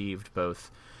perceived,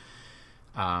 both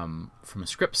from a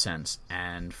script sense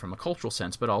and from a cultural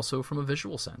sense, but also from a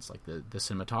visual sense. Like the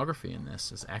cinematography in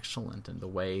this is excellent, and the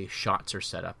way shots are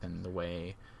set up and the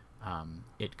way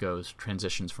it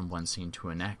transitions from one scene to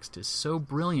the next is so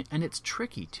brilliant. And it's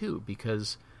tricky, too,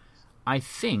 because I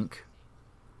think...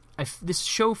 this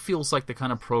show feels like the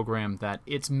kind of program that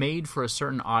it's made for a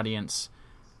certain audience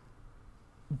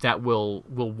that will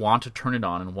want to turn it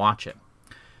on and watch it.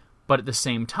 But at the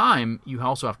same time, you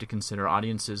also have to consider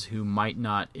audiences who might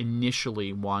not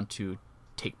initially want to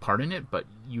take part in it, but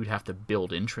you'd have to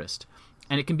build interest.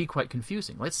 And it can be quite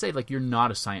confusing. Let's say you're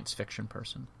not a science fiction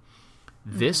person.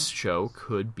 Mm-hmm. This show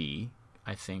could be,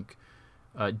 I think,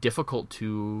 difficult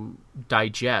to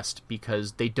digest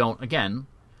because they don't, again...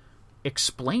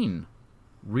 explain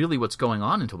really what's going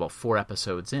on until about 4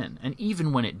 episodes in. And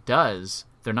even when it does,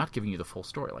 they're not giving you the full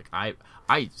story. Like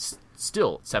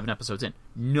still 7 episodes in,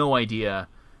 no idea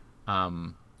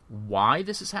why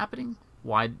this is happening,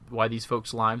 why these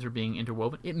folks' lives are being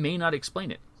interwoven. It may not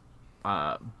explain it,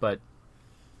 but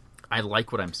I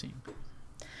like what I'm seeing.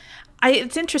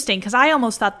 It's interesting because I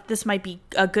almost thought this might be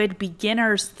a good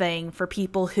beginner's thing for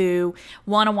people who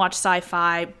want to watch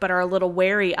sci-fi but are a little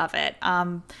wary of it.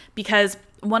 Because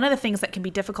one of the things that can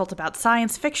be difficult about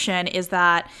science fiction is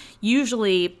that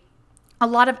usually a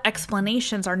lot of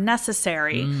explanations are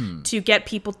necessary to get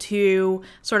people to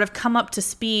sort of come up to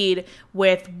speed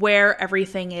with where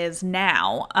everything is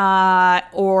now,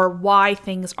 or why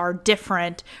things are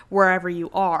different wherever you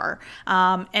are.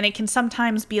 And it can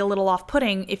sometimes be a little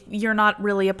off-putting if you're not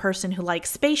really a person who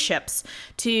likes spaceships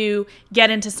to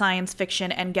get into science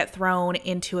fiction and get thrown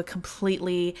into a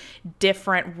completely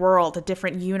different world, a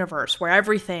different universe where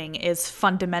everything is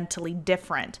fundamentally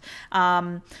different.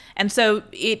 And so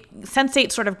Sense8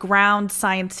 sort of grounds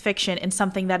science fiction in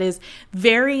something that is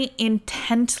very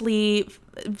intimately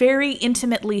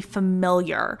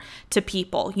familiar to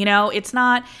people. You know, it's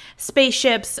not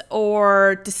spaceships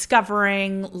or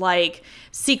discovering like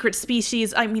secret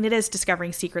species. I mean, it is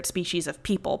discovering secret species of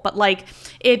people, but like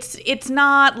it's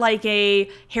not like a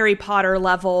Harry Potter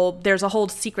level, there's a whole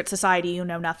secret society you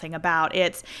know nothing about.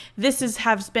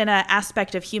 Has been an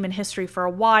aspect of human history for a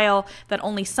while that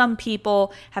only some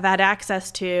people have had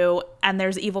access to, and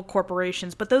there's evil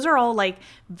corporations, but those are all like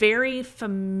very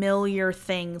familiar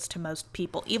things to most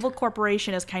people. Evil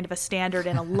corporation is kind of a standard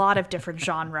in a lot of different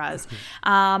genres.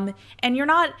 And you're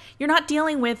not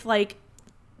dealing with like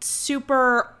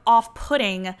super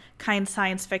off-putting kind of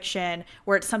science fiction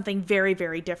where it's something very,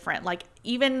 very different. Like,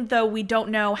 even though we don't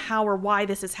know how or why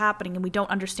this is happening and we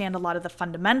don't understand a lot of the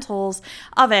fundamentals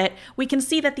of it, we can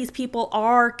see that these people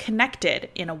are connected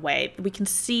in a way. We can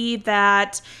see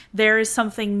that there is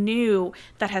something new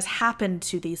that has happened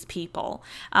to these people.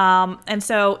 And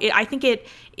so I think it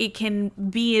can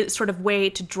be a sort of way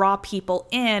to draw people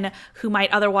in who might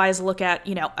otherwise look at,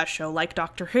 you know, a show like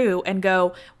Doctor Who and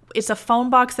go, it's a phone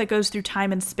box that goes through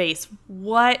time and space.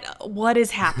 What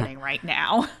is happening right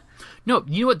now? No,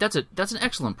 you know what? That's an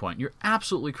excellent point. You're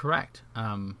absolutely correct.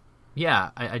 Yeah,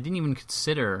 I didn't even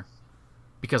consider,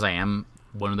 because I am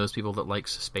one of those people that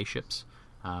likes spaceships.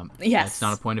 Yes. It's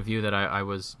not a point of view that I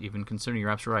was even considering. You're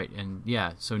absolutely right. And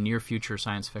yeah, so near future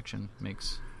science fiction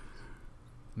makes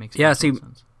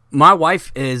sense. My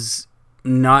wife is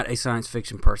not a science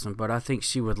fiction person, but I think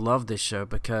she would love this show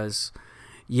because,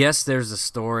 yes, there's a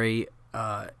story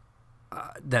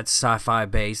that's sci-fi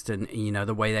based, and you know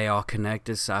the way they all connect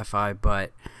is sci-fi.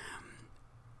 But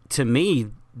to me,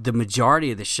 the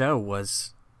majority of the show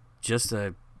was just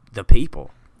the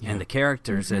people and the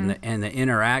characters and the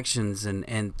interactions,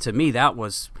 and to me that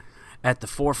was at the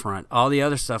forefront. All the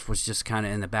other stuff was just kind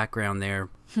of in the background there.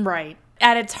 Right.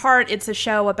 At its heart, it's a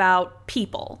show about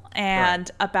people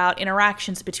and about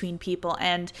interactions between people,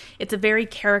 and it's a very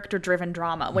character-driven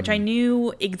drama, which I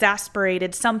knew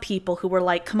exasperated some people who were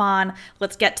like, come on,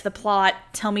 let's get to the plot,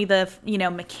 tell me the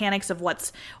mechanics of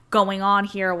what's going on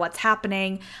here, what's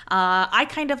happening. I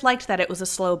kind of liked that it was a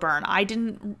slow burn. I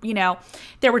didn't,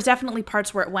 there were definitely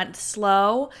parts where it went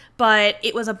slow, but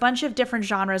it was a bunch of different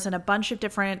genres and a bunch of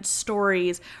different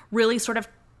stories really sort of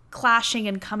clashing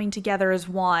and coming together as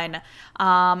one,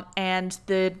 and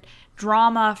the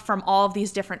drama from all of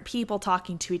these different people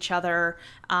talking to each other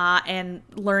and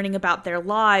learning about their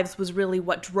lives was really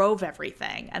what drove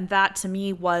everything, and that to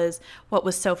me was what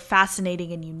was so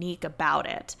fascinating and unique about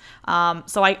it.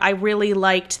 So I really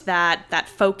liked that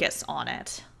focus on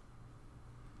it.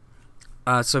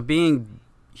 So being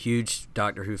huge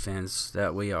Doctor Who fans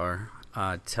that we are,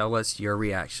 tell us your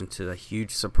reaction to the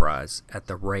huge surprise at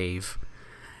the rave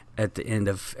at the end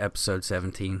of episode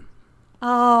 17.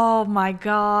 Oh my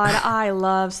God, I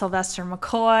love Sylvester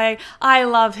McCoy. I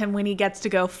love him when he gets to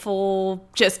go full,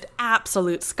 just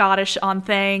absolute Scottish on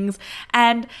things.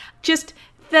 And just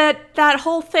that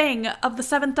whole thing of the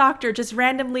Seventh Doctor just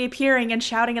randomly appearing and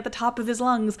shouting at the top of his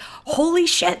lungs, holy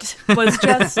shit, was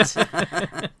just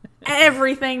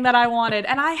everything that I wanted.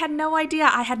 And I had no idea.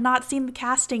 I had not seen the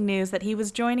casting news that he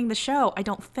was joining the show, I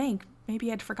don't think.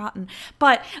 Maybe I'd forgotten.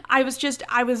 But I was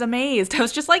amazed. I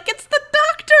was just like, it's the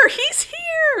Doctor! He's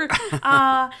here!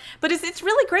 But it's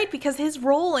really great because his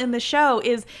role in the show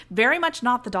is very much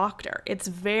not the Doctor. It's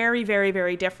very, very,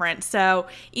 very different. So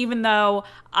even though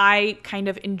I kind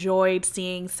of enjoyed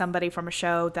seeing somebody from a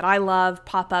show that I love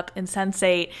pop up in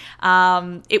Sense8,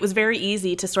 it was very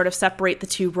easy to sort of separate the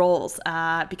two roles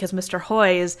because Mr.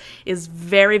 Hoy is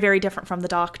very, very different from the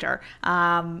Doctor.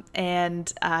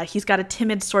 And he's got a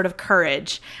timid sort of curse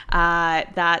courage.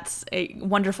 That's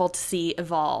wonderful to see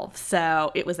evolve.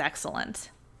 So it was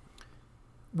excellent.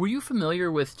 Were you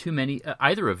familiar with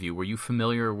either of you, were you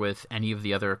familiar with any of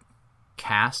the other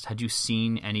cast? Had you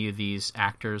seen any of these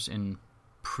actors in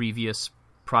previous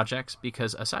projects?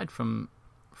 Because aside from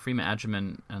Freema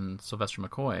Agyeman and Sylvester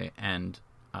McCoy and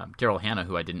Daryl Hannah,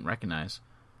 who I didn't recognize,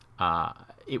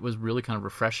 it was really kind of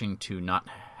refreshing to not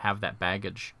have that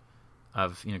baggage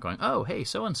of, going, oh, hey,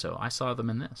 so-and-so, I saw them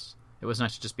in this. It was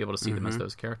nice to just be able to see them as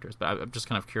those characters. But I'm just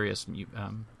kind of curious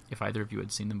if either of you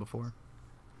had seen them before.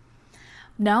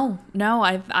 No,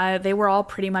 they were all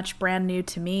pretty much brand new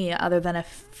to me, other than a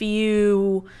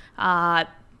few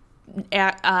actors,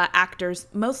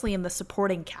 mostly in the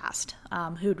supporting cast,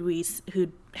 who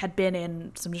had been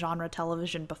in some genre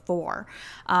television before.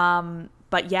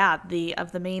 But yeah,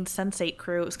 of the main Sense8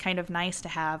 crew, it was kind of nice to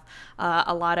have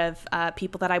a lot of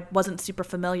people that I wasn't super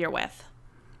familiar with.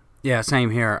 Yeah, same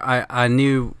here. I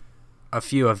knew a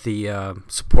few of the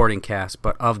supporting cast,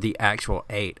 but of the actual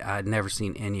 8, I'd never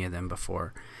seen any of them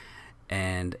before.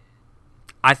 And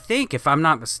I think, if I'm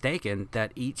not mistaken,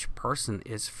 that each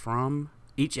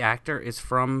actor is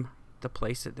from the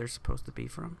place that they're supposed to be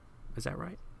from. Is that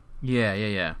right? Yeah.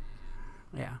 Yeah.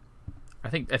 I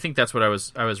think that's what I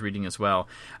was reading as well.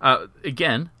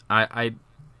 Again, I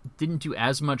didn't do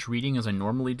as much reading as I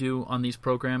normally do on these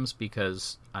programs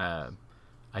because I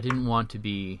didn't want to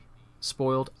be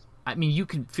spoiled. I mean, you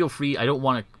can feel free. I don't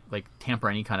want to tamper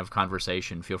any kind of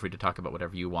conversation. Feel free to talk about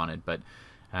whatever you wanted, but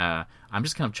I'm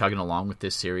just kind of chugging along with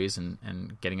this series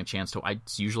and getting a chance to. I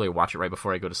usually watch it right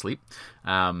before I go to sleep.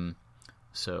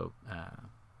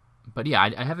 But yeah,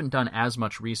 I haven't done as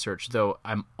much research, though.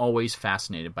 I'm always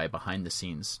fascinated by behind the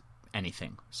scenes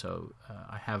anything. So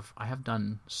I have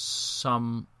done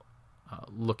some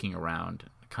looking around,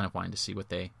 kind of wanting to see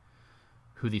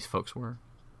who these folks were.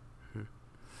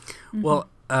 Mm-hmm. Well,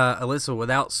 Alyssa,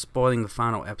 without spoiling the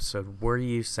final episode, were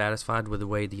you satisfied with the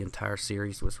way the entire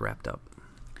series was wrapped up?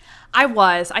 I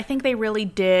was. I think they really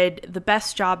did the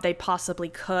best job they possibly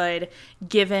could,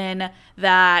 given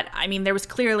that, I mean, there was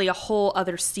clearly a whole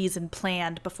other season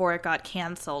planned before it got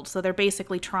canceled. So they're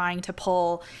basically trying to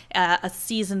pull a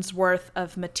season's worth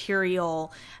of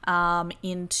material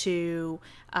into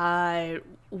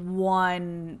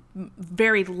one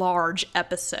very large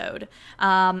episode.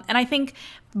 And I think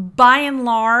by and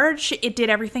large, it did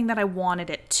everything that I wanted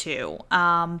it to.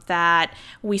 That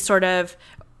we sort of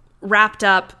wrapped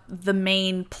up the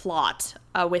main plot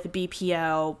with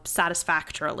BPO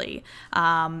satisfactorily.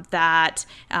 That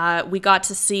we got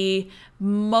to see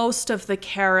most of the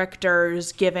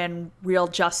characters given real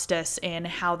justice in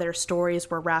how their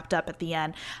stories were wrapped up at the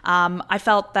end. I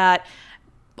felt that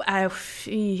I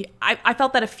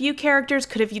felt that a few characters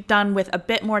could have done with a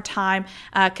bit more time,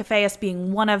 Capheus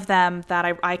being one of them, that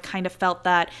I kind of felt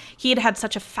that he had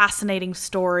such a fascinating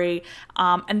story,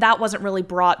 and that wasn't really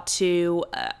brought to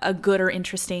a good or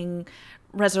interesting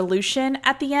resolution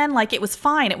at the end. Like, it was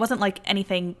fine. It wasn't like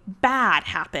anything bad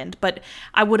happened, but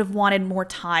I would have wanted more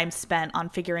time spent on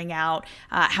figuring out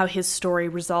how his story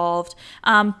resolved.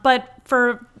 But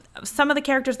for some of the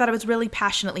characters that I was really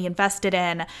passionately invested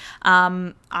in,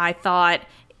 I thought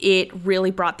it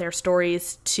really brought their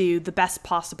stories to the best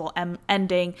possible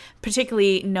ending,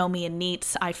 particularly Nomi and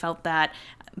Neitz. I felt that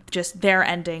just their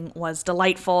ending was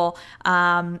delightful.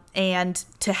 And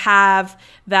to have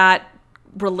that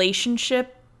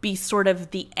relationship be sort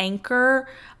of the anchor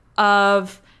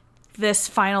of this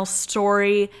final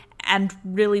story and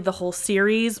really the whole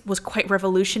series was quite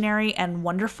revolutionary and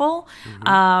wonderful.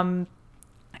 Mm-hmm.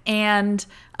 And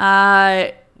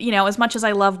as much as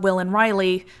I love Will and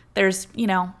Riley, there's,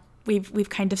 we've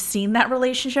kind of seen that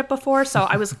relationship before. So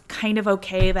I was kind of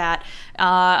okay that,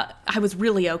 I was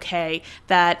really okay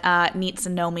that Neitz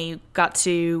and Nomi got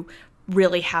to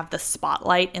really have the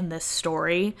spotlight in this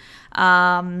story.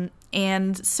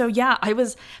 And so, yeah, I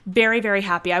was very, very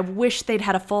happy. I wish they'd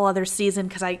had a full other season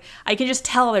because I can just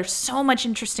tell there's so much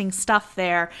interesting stuff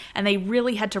there, and they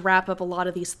really had to wrap up a lot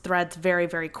of these threads very,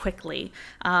 very quickly.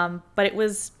 But it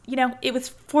was, it was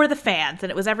for the fans, and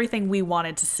it was everything we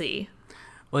wanted to see.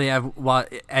 Well, yeah, well,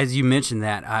 as you mentioned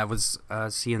that, I was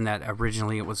seeing that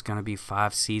originally it was going to be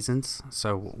 5 seasons.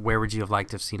 So where would you have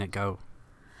liked to have seen it go?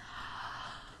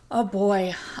 Oh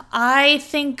boy, I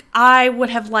think I would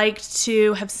have liked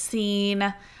to have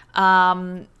seen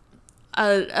a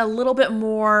little bit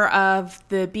more of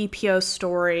the BPO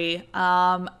story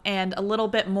and a little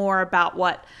bit more about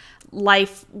what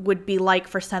life would be like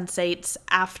for Sense8s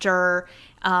after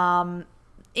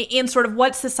in sort of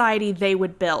what society they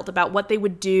would build, about what they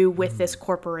would do with this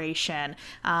corporation.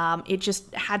 It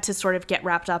just had to sort of get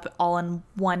wrapped up all in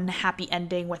one happy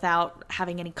ending without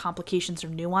having any complications or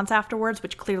nuance afterwards,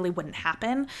 which clearly wouldn't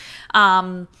happen.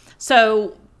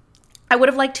 So I would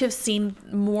have liked to have seen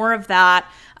more of that.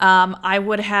 I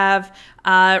would have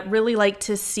really liked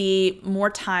to see more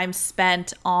time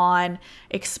spent on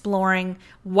exploring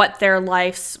what their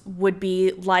lives would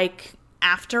be like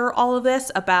after all of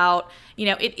this. About,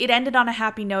 it ended on a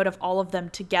happy note of all of them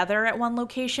together at one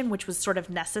location, which was sort of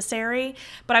necessary.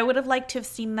 But I would have liked to have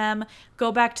seen them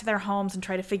go back to their homes and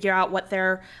try to figure out what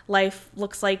their life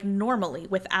looks like normally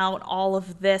without all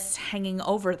of this hanging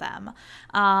over them.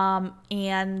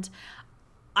 And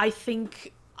I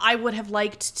think I would have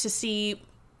liked to see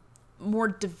more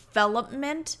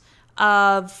development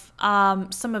of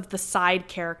some of the side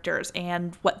characters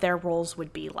and what their roles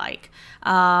would be like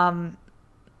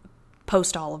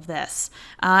post all of this,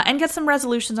 and get some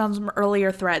resolutions on some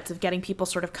earlier threads of getting people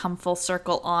sort of come full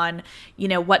circle on,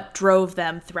 what drove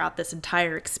them throughout this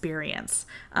entire experience.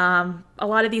 A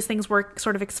lot of these things were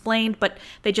sort of explained, but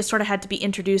they just sort of had to be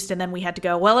introduced, and then we had to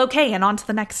go, well, okay, and on to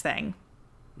the next thing.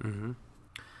 Mm-hmm.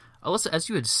 Alyssa, as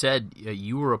you had said,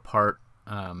 you were a part,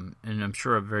 and I'm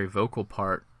sure a very vocal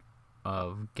part,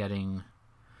 of getting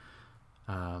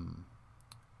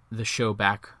the show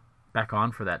back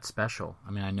on for that special.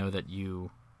 I mean, I know that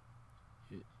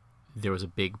there was a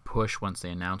big push once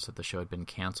they announced that the show had been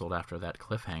canceled after that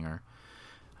cliffhanger.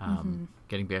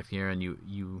 Getting back here, and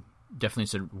you definitely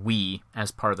said we as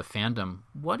part of the fandom.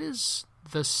 What is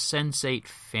the Sense8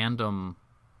 fandom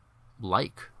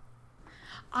like?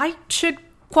 I should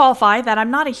qualify that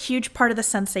I'm not a huge part of the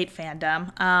Sense8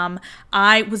 fandom.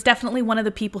 I was definitely one of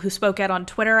the people who spoke out on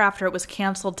Twitter after it was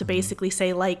canceled to basically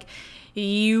say, like,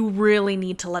 you really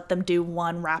need to let them do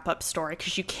one wrap-up story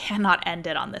because you cannot end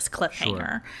it on this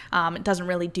cliffhanger. Sure. It doesn't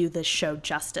really do this show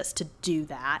justice to do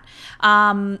that.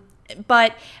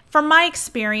 But from my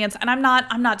experience, and I'm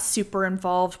not super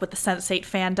involved with the Sense8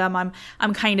 fandom.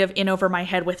 I'm kind of in over my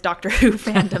head with Doctor Who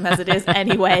fandom as it is,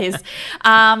 anyways.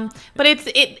 But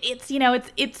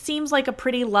it seems like a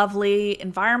pretty lovely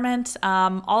environment.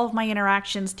 All of my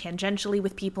interactions tangentially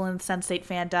with people in the Sense8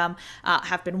 fandom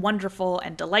have been wonderful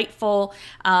and delightful.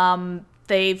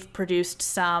 They've produced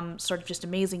some sort of just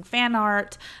amazing fan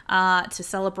art to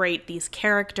celebrate these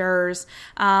characters.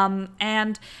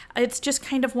 And it's just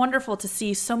kind of wonderful to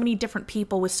see so many different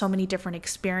people with so many different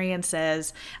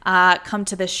experiences come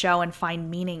to this show and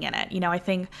find meaning in it. I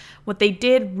think what they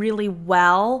did really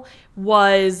well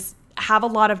was have a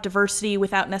lot of diversity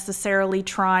without necessarily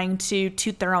trying to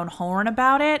toot their own horn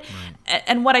about it. Right.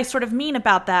 And what I sort of mean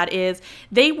about that is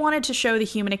they wanted to show the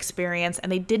human experience,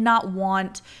 and they did not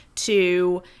want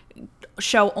to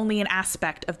show only an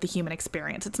aspect of the human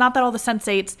experience. It's not that all the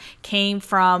Sense8s came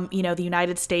from, the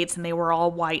United States and they were all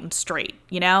white and straight,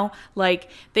 Like,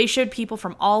 they showed people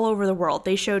from all over the world.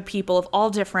 They showed people of all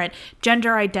different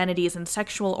gender identities and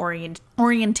sexual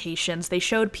orientations. They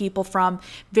showed people from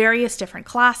various different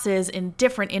classes in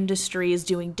different industries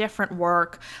doing different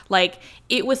work. Like,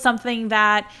 it was something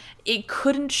that it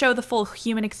couldn't show the full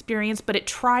human experience, but it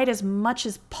tried as much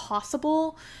as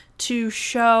possible to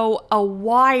show a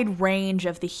wide range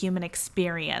of the human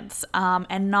experience,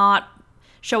 and not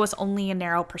show us only a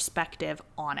narrow perspective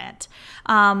on it.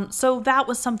 So that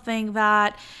was something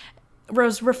that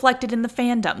was reflected in the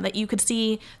fandom, that you could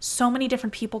see so many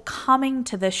different people coming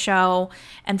to this show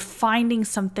and finding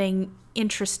something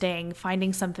interesting,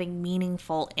 finding something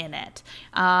meaningful in it.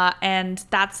 And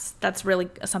that's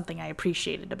really something I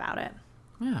appreciated about it.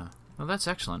 Yeah, well, that's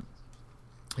excellent.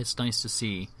 It's nice to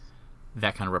see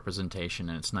that kind of representation,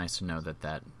 and it's nice to know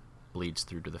that bleeds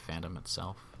through to the fandom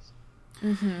itself.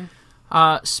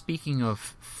 Mm-hmm. Speaking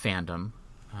of fandom,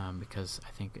 because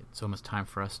I think it's almost time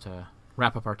for us to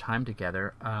wrap up our time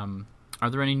together, are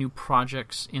there any new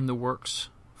projects in the works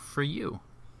for you?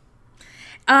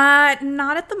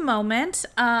 Not at the moment.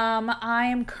 I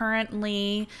am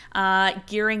currently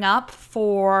gearing up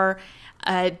for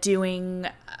doing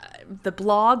the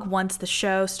blog once the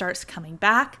show starts coming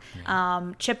back.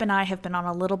 Chip and I have been on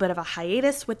a little bit of a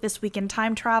hiatus with This Week in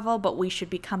Time Travel, but we should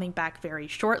be coming back very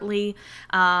shortly.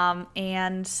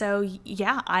 And so,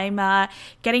 yeah, I'm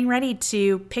getting ready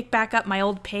to pick back up my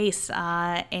old pace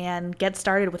and get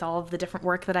started with all of the different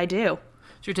work that I do.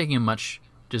 So you're taking a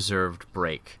much-deserved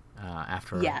break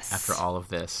after all of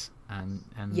this. And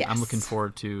yes. I'm looking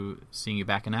forward to seeing you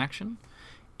back in action.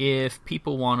 If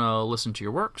people want to listen to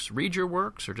your works, read your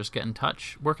works, or just get in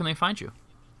touch, where can they find you?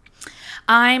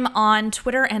 I'm on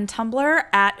Twitter and Tumblr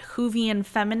at Whovian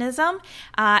Feminism,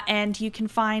 and you can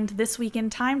find This Week in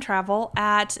Time Travel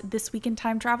at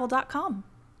thisweekintimetravel.com.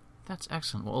 That's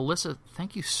excellent. Well, Alyssa,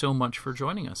 thank you so much for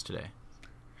joining us today.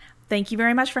 Thank you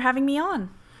very much for having me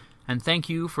on. And thank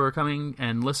you for coming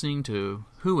and listening to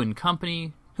Who and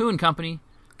Company. Who and Company,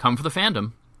 come for the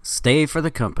fandom. Stay for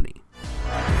the company.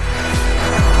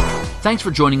 Thanks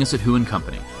for joining us at Who and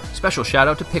Company. Special shout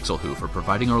out to Pixel Who for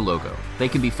providing our logo. They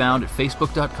can be found at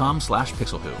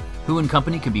facebook.com/pixelwho. Who and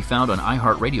Company can be found on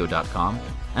iHeartRadio.com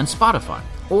and Spotify,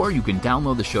 or you can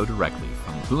download the show directly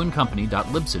from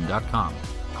whoandcompany.libsyn.com.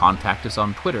 Contact us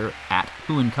on Twitter at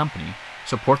Who and Company,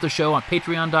 support the show on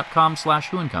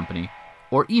patreon.com/whoandcompany,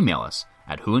 or email us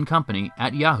at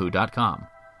whoandcompany@yahoo.com.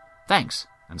 Thanks,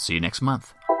 and see you next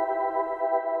month.